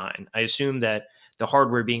the design? I assume that the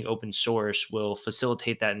hardware being open source will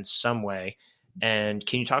facilitate that in some way. And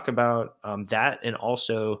can you talk about that? And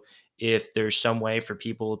also, if there's some way for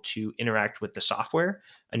people to interact with the software?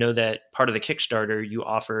 I know that part of the Kickstarter, you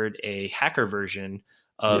offered a hacker version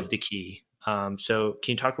Yeah. of the key. So,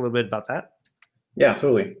 can you talk a little bit about that? Yeah,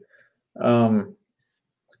 totally. Um,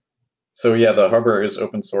 so yeah, the hardware is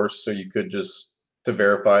open source, so you could just to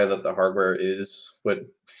verify that the hardware is what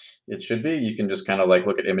it should be, you can just kind of like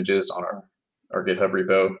look at images on our GitHub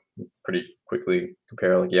repo, pretty quickly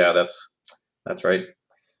compare like, yeah, that's right.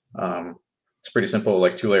 Um, it's pretty simple,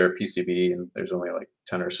 like two-layer PCB, and there's only like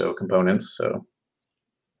 10 or so components, so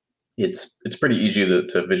it's pretty easy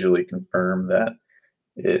to visually confirm that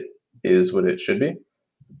it is what it should be.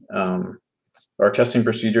 Um, our testing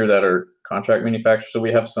procedure that our contract manufacturer, so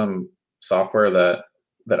we have some software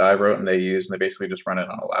that I wrote and they use, and they basically just run it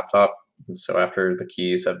on a laptop. And so after the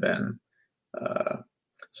keys have been uh,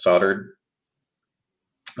 soldered,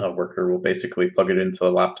 a worker will basically plug it into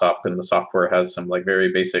the laptop, and the software has some like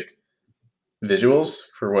very basic visuals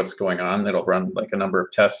for what's going on. It'll run like a number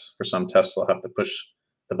of tests. For some tests, they'll have to push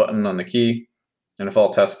the button on the key, and if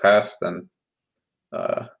all tests pass, then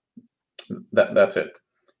uh, that's it.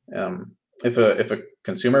 If a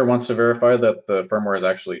consumer wants to verify that the firmware is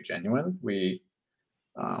actually genuine, we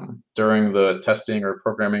during the testing or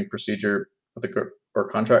programming procedure, what the or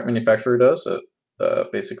contract manufacturer does,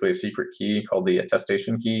 basically a secret key called the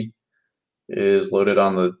attestation key is loaded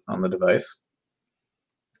on the device.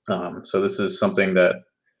 So this is something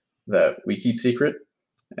that we keep secret,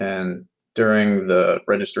 and during the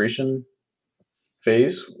registration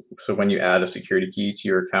phase. So when you add a security key to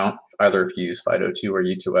your account, either if you use FIDO2 or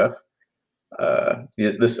U2F,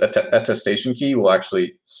 this attestation key will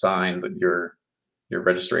actually sign your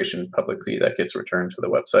registration publicly that gets returned to the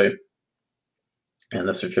website, and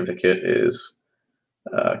the certificate is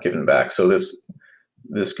given back. So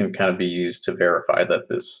this can kind of be used to verify that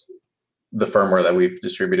the firmware that we've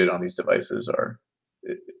distributed on these devices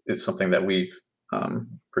it's something that we've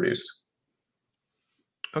produced.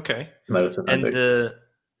 Okay. That it's And authentic.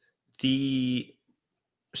 the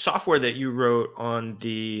software that you wrote on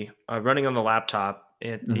the running on the laptop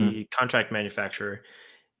at Mm-hmm. the contract manufacturer,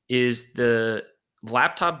 is the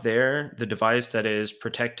laptop there the device that is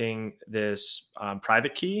protecting this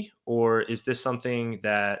private key, or is this something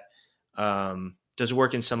that does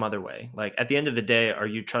work in some other way? Like at the end of the day, are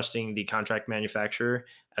you trusting the contract manufacturer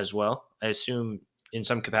as well? I assume in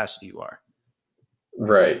some capacity you are.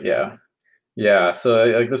 Right. Yeah. Yeah. So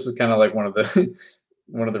like this is kind of like one of the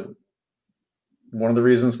one of the one of the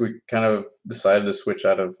reasons we kind of decided to switch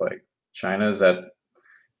out of like China is that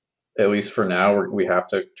at least for now we have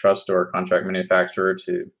to trust our contract manufacturer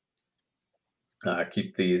to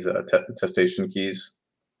keep these attestation keys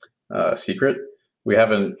secret.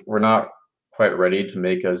 We're not quite ready to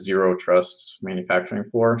make a zero trust manufacturing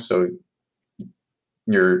floor. So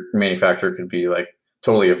your manufacturer could be like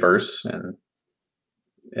totally averse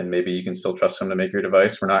and maybe you can still trust them to make your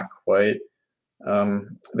device. We're not quite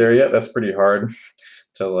there yet. That's pretty hard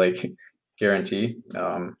to like guarantee.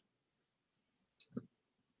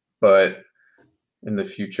 But in the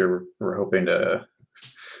future, we're hoping to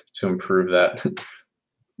improve that,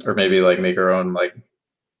 or maybe like make our own like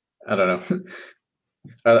I don't know,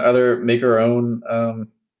 either make our own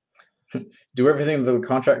do everything the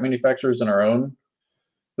contract manufacturers in our own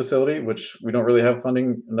facility, which we don't really have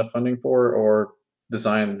enough funding for, or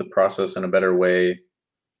design the process in a better way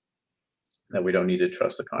that we don't need to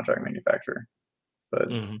trust the contract manufacturer.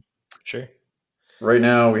 But Hmm. Sure. right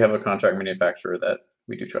now, we have a contract manufacturer that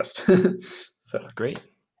we do trust. So Great.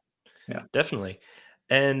 yeah, Definitely.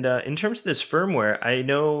 And in terms of this firmware, I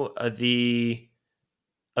know the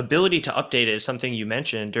ability to update it is something you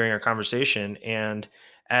mentioned during our conversation. And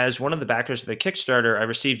as one of the backers of the Kickstarter, I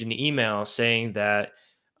received an email saying that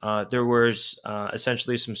there was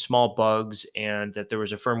essentially some small bugs and that there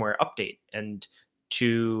was a firmware update. And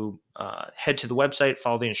to head to the website,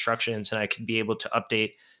 follow the instructions, and I could be able to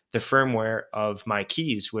update the firmware of my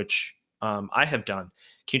keys, which I have done.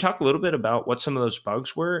 Can you talk a little bit about what some of those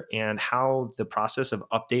bugs were and how the process of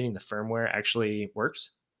updating the firmware actually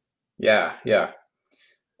works? yeah.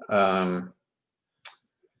 Um,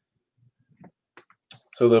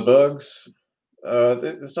 so the bugs,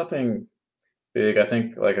 there's nothing big. I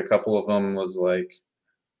think like a couple of them was like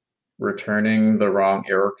returning the wrong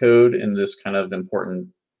error code in this kind of important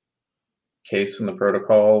case in the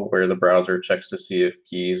protocol where the browser checks to see if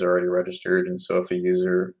keys are already registered. And so if a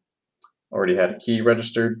user already had a key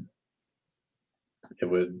registered, it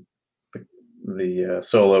would the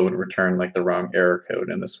Solo would return like the wrong error code,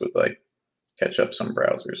 and this would like catch up some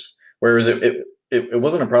browsers. Whereas it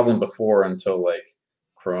wasn't a problem before until like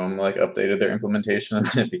Chrome like updated their implementation and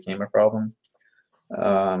then it became a problem.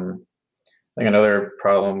 I think another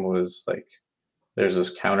problem was like there's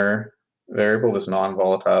this counter variable, this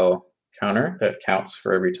non-volatile counter that counts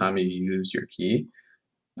for every time you use your key.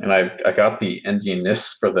 And I got the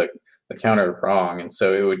endianness for the counter wrong, and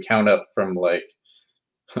so it would count up from like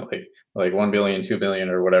like 1 billion, 2 billion,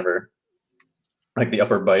 or whatever. Like the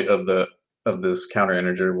upper byte of this counter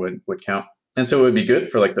integer would count, and so it would be good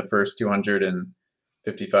for like the first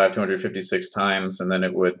 255, 256 times, and then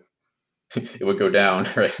it would it would go down,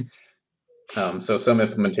 right? So some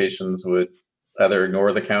implementations would either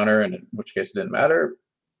ignore the counter, and in which case it didn't matter.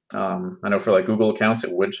 I know for like Google accounts,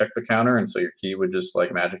 it would check the counter, and so your key would just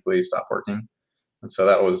like magically stop working. And so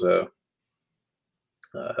that was a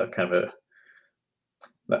kind of a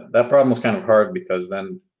that problem was kind of hard because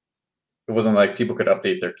then it wasn't like people could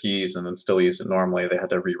update their keys and then still use it normally. They had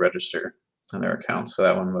to re-register on their accounts. So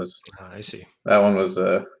I see. that one was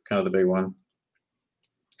kind of the big one.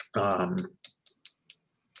 Um,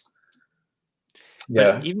 But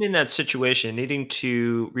yeah, even in that situation, needing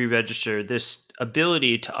to re-register, this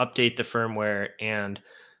ability to update the firmware and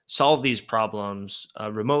solve these problems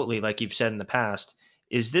remotely, like you've said in the past,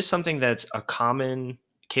 is this something that's a common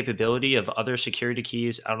capability of other security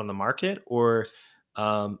keys out on the market, or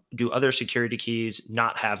do other security keys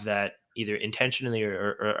not have that either intentionally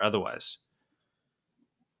or otherwise?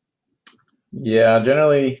 yeah.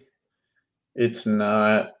 Generally, it's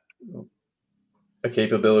not a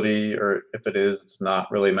capability, or if it is, it's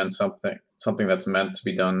not really meant something that's meant to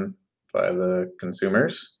be done by the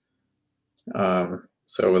consumers.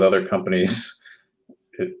 So with other companies,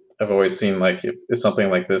 I've always seen like if something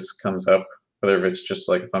like this comes up, whether if it's just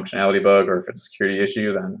like a functionality bug or if it's a security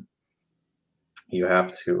issue, then you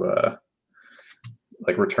have to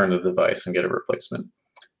like return the device and get a replacement.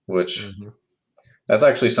 Which Hmm. that's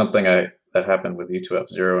actually something that happened with U2F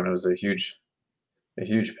zero, and it was a huge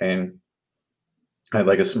pain. I had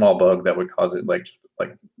like a small bug that would cause it like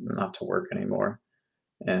not to work anymore,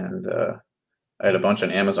 and I had a bunch on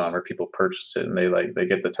Amazon where people purchased it and they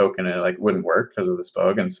get the token and it like wouldn't work because of this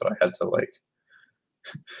bug, and so I had to like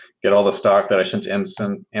get all the stock that I sent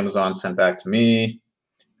to Amazon sent back to me.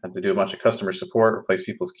 Had to do a bunch of customer support, replace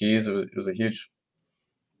people's keys. It was a huge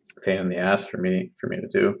pain in the ass for me to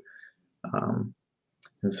do. Um,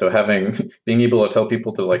 and so having being able to tell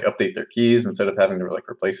people to like update their keys instead of having to like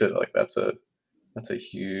replace it, like that's a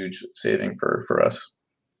huge saving for us.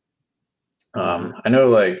 Hmm. I know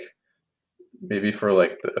like maybe for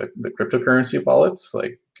like the cryptocurrency wallets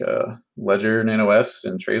like Ledger, NanoS,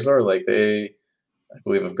 and Trezor, like they I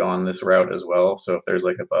believe have gone this route as well. So if there's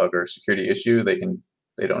like a bug or a security issue, they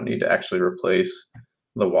don't need to actually replace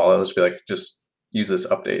the wallet. Let's be like just use this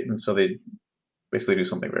update, and so they basically do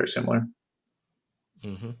something very similar.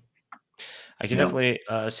 Hmm. I can Yeah. definitely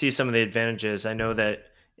see some of the advantages. I know that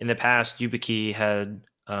in the past, YubiKey had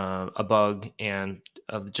a bug, and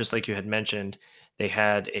just like you had mentioned, they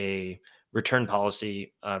had a return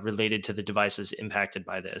policy related to the devices impacted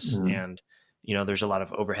by this. Mhm. And there's a lot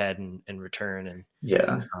of overhead and return, and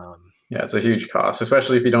Yeah. um, Yeah, it's a huge cost,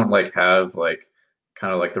 especially if you don't like have like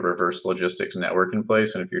kind of like the reverse logistics network in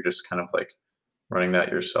place, and if you're just kind of like running that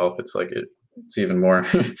yourself, it's like it's even more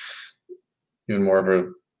even more of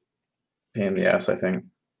a pain in the ass, I think.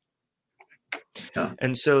 Yeah.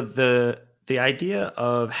 and so the idea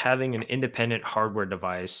of having an independent hardware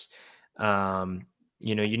device, um,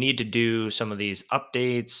 you need to do some of these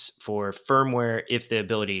updates for firmware if the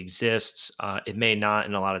ability exists. It may not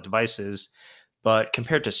in a lot of devices, but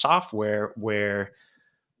compared to software, where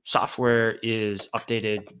software is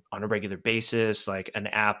updated on a regular basis, like an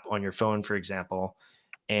app on your phone, for example,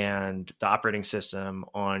 and the operating system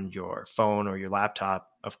on your phone or your laptop,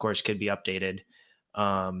 of course, could be updated.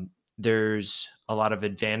 There's a lot of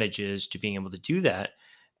advantages to being able to do that.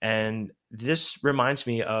 And this reminds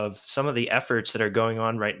me of some of the efforts that are going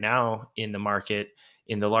on right now in the market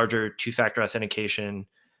in the larger two factor authentication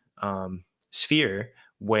sphere,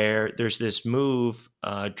 where there's this move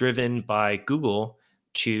driven by Google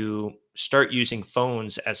to start using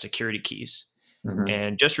phones as security keys. Hmm.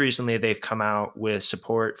 And just recently, they've come out with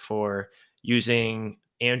support for using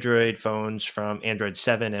Android phones from Android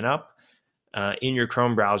 7 and up in your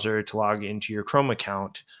Chrome browser to log into your Chrome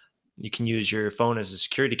account. You can use your phone as a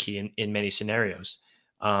security key in many scenarios.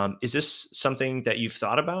 Is this something that you've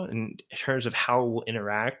thought about in terms of how we'll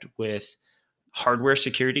interact with hardware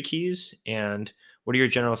security keys? And what are your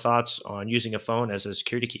general thoughts on using a phone as a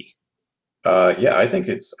security key? Yeah, I think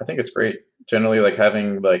it's great. Generally, like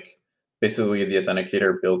having like basically the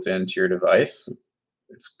authenticator built into your device.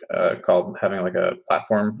 It's called having like a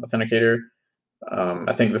platform authenticator.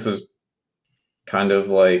 I think this is kind of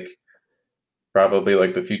like probably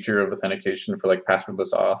like the future of authentication for like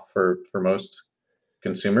passwordless auth for most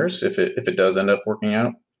consumers if it does end up working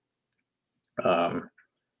out. Um,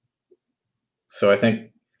 so I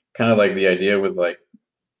think kind of like the idea with like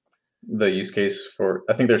the use case for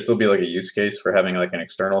I think there still be like a use case for having like an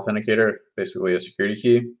external authenticator, basically a security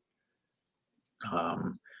key.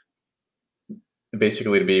 Um,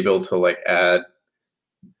 Basically to be able to like add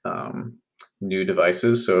um, new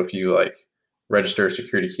devices. So if you like register a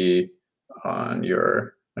security key on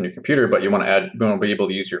your computer, but you want to be able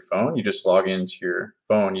to use your phone, you just log into your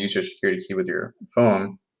phone, use your security key with your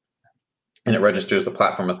phone, and it registers the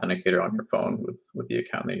platform authenticator on your phone with the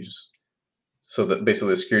account that you just. So that basically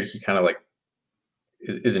the security key kind of like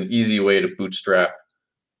is an easy way to bootstrap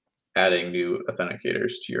adding new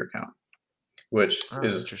authenticators to your account, which Oh,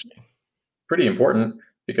 is interesting. pretty important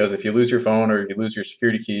because if you lose your phone or you lose your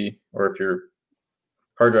security key or if your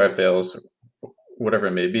hard drive fails, whatever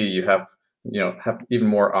it may be, you have even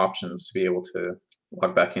more options to be able to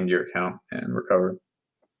log back into your account and recover.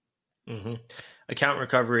 Hmm. Account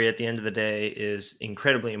recovery at the end of the day is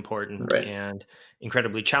incredibly important Right, and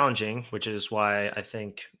incredibly challenging, which is why I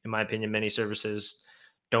think, in my opinion, many services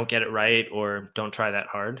don't get it right or don't try that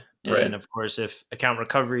hard. right. And of course, if account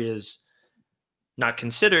recovery is not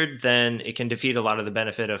considered, then it can defeat a lot of the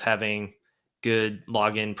benefit of having good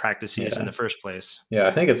login practices in Yeah, the first place. yeah.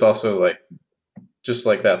 I think it's also like just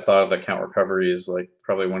like that thought of account recovery is like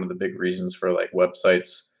probably one of the big reasons for like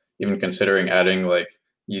websites even considering adding like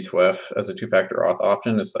U2F as a two-factor auth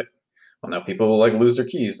option. Is like, well, now people will like lose their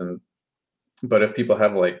keys, and But if people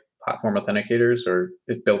have like platform authenticators or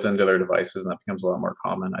it's built into their devices and that becomes a lot more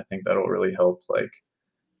common, I think that'll really help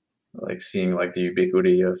like seeing like the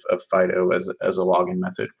ubiquity of FIDO as a login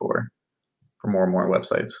method for more and more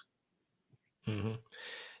websites. Hmm.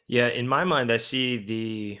 Yeah, in my mind, I see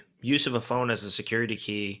the use of a phone as a security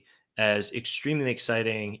key as extremely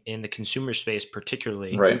exciting in the consumer space,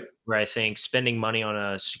 particularly Right, where I think spending money on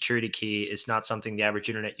a security key is not something the average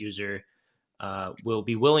internet user will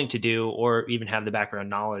be willing to do or even have the background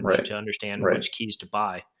knowledge right, to understand right. which keys to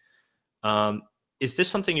buy. Um, is this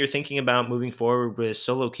something you're thinking about moving forward with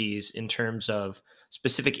SoloKeys in terms of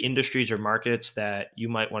specific industries or markets that you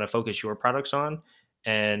might want to focus your products on,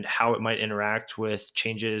 and how it might interact with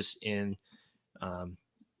changes in um,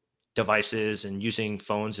 devices and using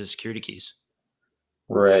phones as security keys?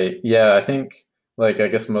 Right. Yeah, I think like I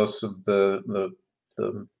guess most of the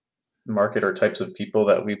market or types of people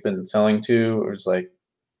that we've been selling to is like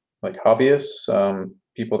hobbyists,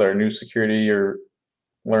 people that are new to security or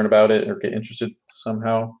learn about it or get interested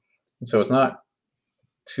somehow. And so it's not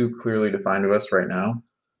too clearly defined to us right now.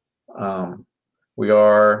 Um, we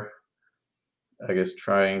are, I guess,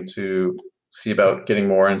 trying to see about getting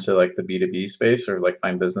more into like the B2B space or like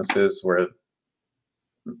find businesses where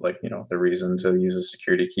like, the reason to use a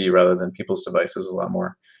security key rather than people's devices is a lot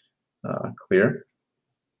more clear.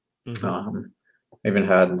 Hmm. Um, I even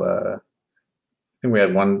had, I think we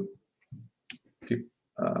had one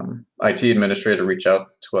IT administrator reach out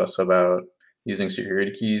to us about using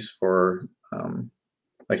security keys for,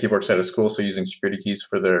 like he works at a school, so using security keys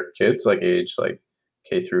for their kids, like age like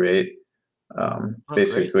K through 8, Oh, great.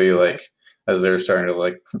 basically Okay. like as they're starting to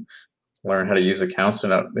like learn how to use accounts. They're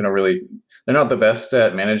not the best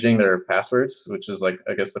at managing their passwords, which is like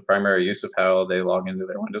I guess the primary use of how they log into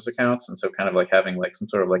their Windows accounts. And so kind of like having like some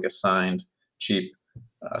sort of like assigned cheap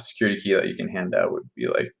security key that you can hand out would be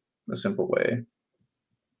like a simple way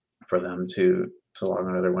for them to log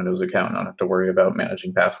into their Windows account and not have to worry about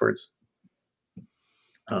managing passwords.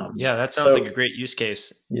 Yeah, that sounds like a So great use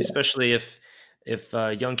case, yeah, especially if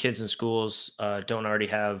young kids in schools don't already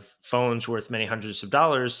have phones worth many hundreds of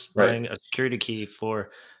dollars. right, Buying a security key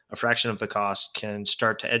for a fraction of the cost can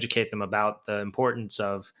start to educate them about the importance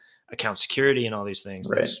of account security and all these things.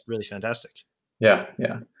 right, That's really fantastic. yeah,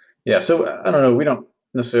 yeah, yeah. So I don't know. We don't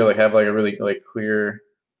necessarily have like a really like clear,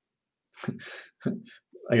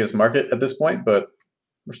 I guess, market at this point, but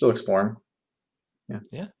we're still exploring. Yeah.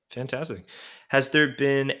 Yeah, fantastic. Has there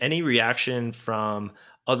been any reaction from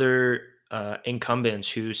other incumbents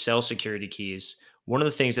who sell security keys? One of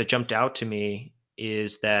the things that jumped out to me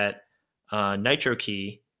is that Nitro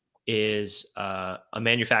Key is a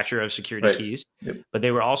manufacturer of security Right. keys, Yep. but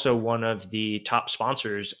they were also one of the top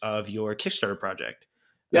sponsors of your Kickstarter project.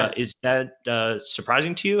 Yeah. Is that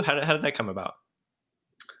surprising to you? How did that come about?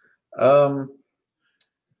 Um,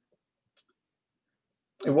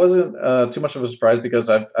 it wasn't too much of a surprise because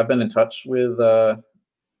I've been in touch with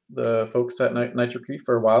the folks at Nitro Key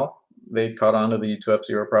for a while. They caught on to the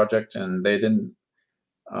 2F0 project, and they didn't.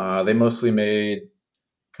 They mostly made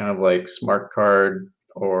kind of like smart card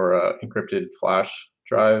or encrypted flash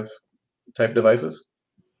drive type devices,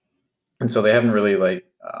 and so they haven't really like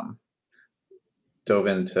dove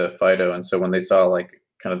into FIDO. And so when they saw like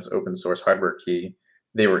kind of this open source hardware key,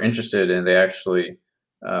 they were interested, and they actually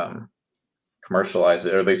um, commercialized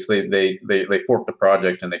it, or they forked the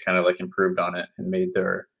project and they kind of like improved on it and made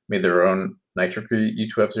their own Nitro Key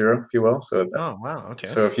U2F0, if you will. Oh, wow. Okay.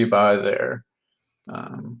 So if you buy their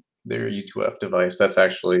U2F device, that's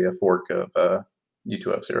actually a fork of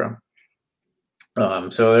U2F0.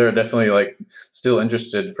 So they're definitely like still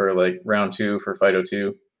interested for like round two for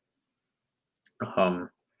FIDO2. Um,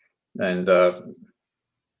 and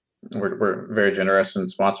we're very generous and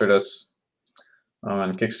sponsored us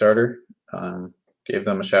on Kickstarter. Gave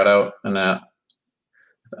them a shout out, and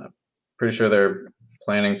pretty sure they're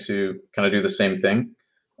planning to kind of do the same thing.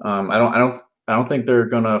 I don't think they're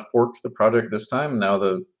gonna fork the project this time. Now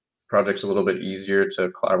the project's a little bit easier to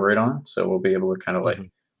collaborate on, so we'll be able to kind of like Hmm.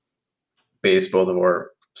 base both of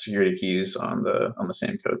our security keys on the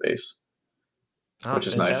same code base, Ah, which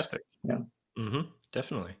is nice. fantastic. Yeah, Hmm.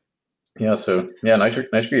 Definitely. yeah. So yeah, Nitro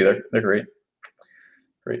Key, they're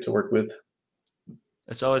great to work with.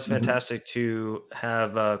 It's always Hmm. fantastic to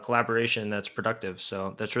have a collaboration that's productive.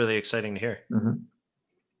 So that's really exciting to hear. Hmm.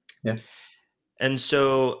 Yeah, And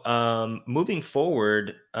so, moving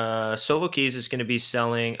forward, SoloKeys is going to be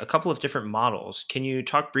selling a couple of different models. Can you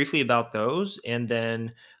talk briefly about those, and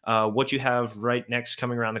then what you have right next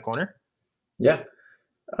coming around the corner? yeah.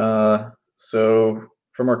 So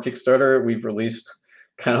from our Kickstarter, we've released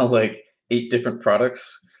kind of like 8 different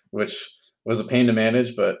products, which was a pain to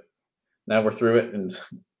manage, but now we're through it, and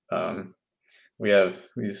we have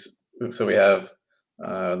these. So we have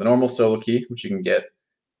the normal solo key, which you can get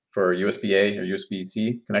for USB-A or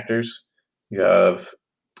USB-C connectors. You have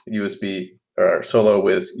USB or solo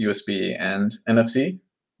with USB and NFC,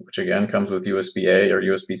 which again comes with USB-A or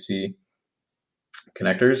USB-C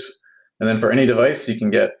connectors. And then for any device, you can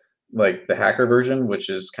get like the hacker version, which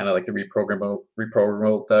is kind of like the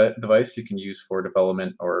reprogrammable device you can use for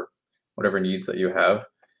development or whatever needs that you have.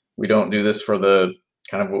 We don't do this for the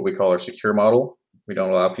kind of what we call our secure model. We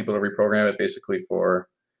don't allow people to reprogram it basically for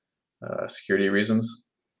security reasons.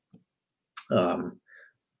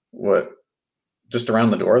 What just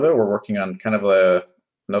around the door though, we're working on kind of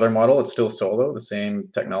another model. It's still solo, the same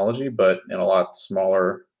technology, but in a lot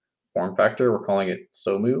smaller form factor. We're calling it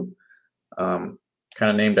SOMU, kind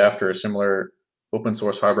of named after a similar open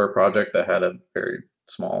source hardware project that had a very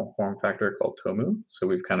small form factor called Tomu. So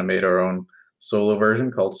we've kind of made our own solo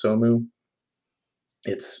version called SOMU.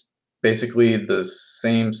 It's basically the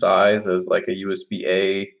same size as like a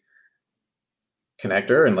USB-A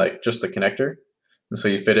connector and like just the connector. And so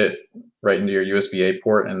you fit it right into your USB-A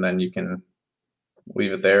port, and then you can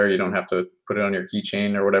leave it there. You don't have to put it on your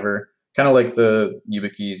keychain or whatever. Kind of like the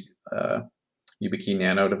YubiKey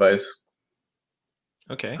Nano device.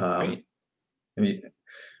 Okay, great. And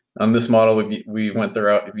on this model, we went the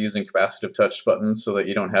route of using capacitive touch buttons so that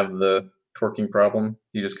you don't have the torquing problem.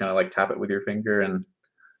 You just kind of like tap it with your finger, and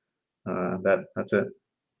that's it.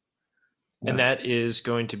 And that is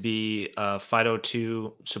going to be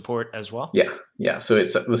FIDO2 support as well? Yeah. So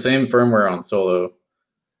it's the same firmware on Solo,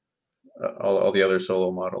 all the other Solo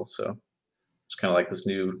models. So it's kind of like this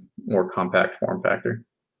new, more compact form factor.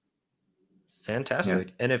 Fantastic.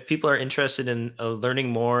 Yeah. And if people are interested in learning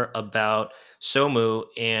more about SOMU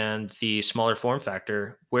and the smaller form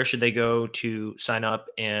factor, where should they go to sign up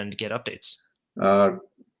and get updates? Go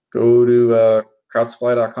to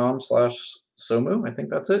crowdsupply.com/SOMU. I think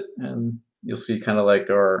that's it. And you'll see kind of like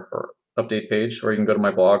our update page, or you can go to my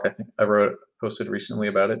blog. I think I posted recently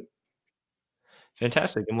about it.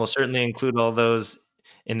 Fantastic. And we'll certainly include all those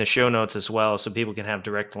in the show notes as well, so people can have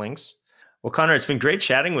direct links. Well, Conor, it's been great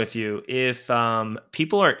chatting with you. If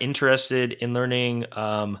people are interested in learning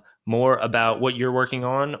more about what you're working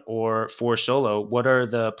on or for Solo, what are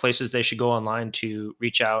the places they should go online to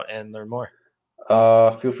reach out and learn more?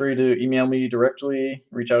 Feel free to email me directly,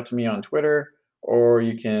 reach out to me on Twitter, or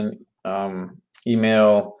you can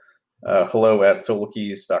email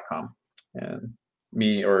hello@SoloKeys.com, and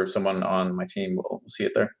me or someone on my team will see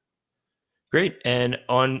it there. Great. And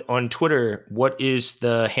on Twitter, what is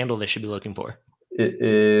the handle they should be looking for? It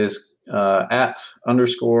is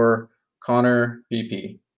 @_Conor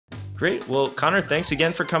BP. Great. Well, Conor, thanks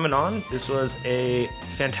again for coming on. This was a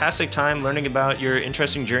fantastic time learning about your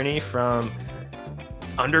interesting journey from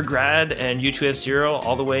undergrad and U2F0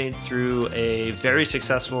 all the way through a very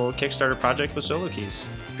successful Kickstarter project with SoloKeys.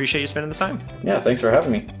 Appreciate you spending the time. Yeah, thanks for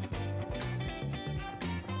having me.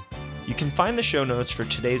 You can find the show notes for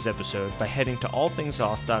today's episode by heading to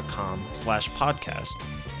allthingsoff.com/podcast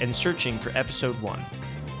and searching for episode 1.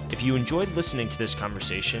 If you enjoyed listening to this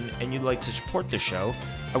conversation and you'd like to support the show,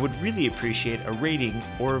 I would really appreciate a rating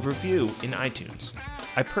or a review in iTunes.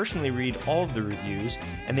 I personally read all of the reviews,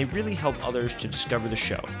 and they really help others to discover the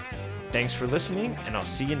show. Thanks for listening, and I'll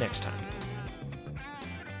see you next time.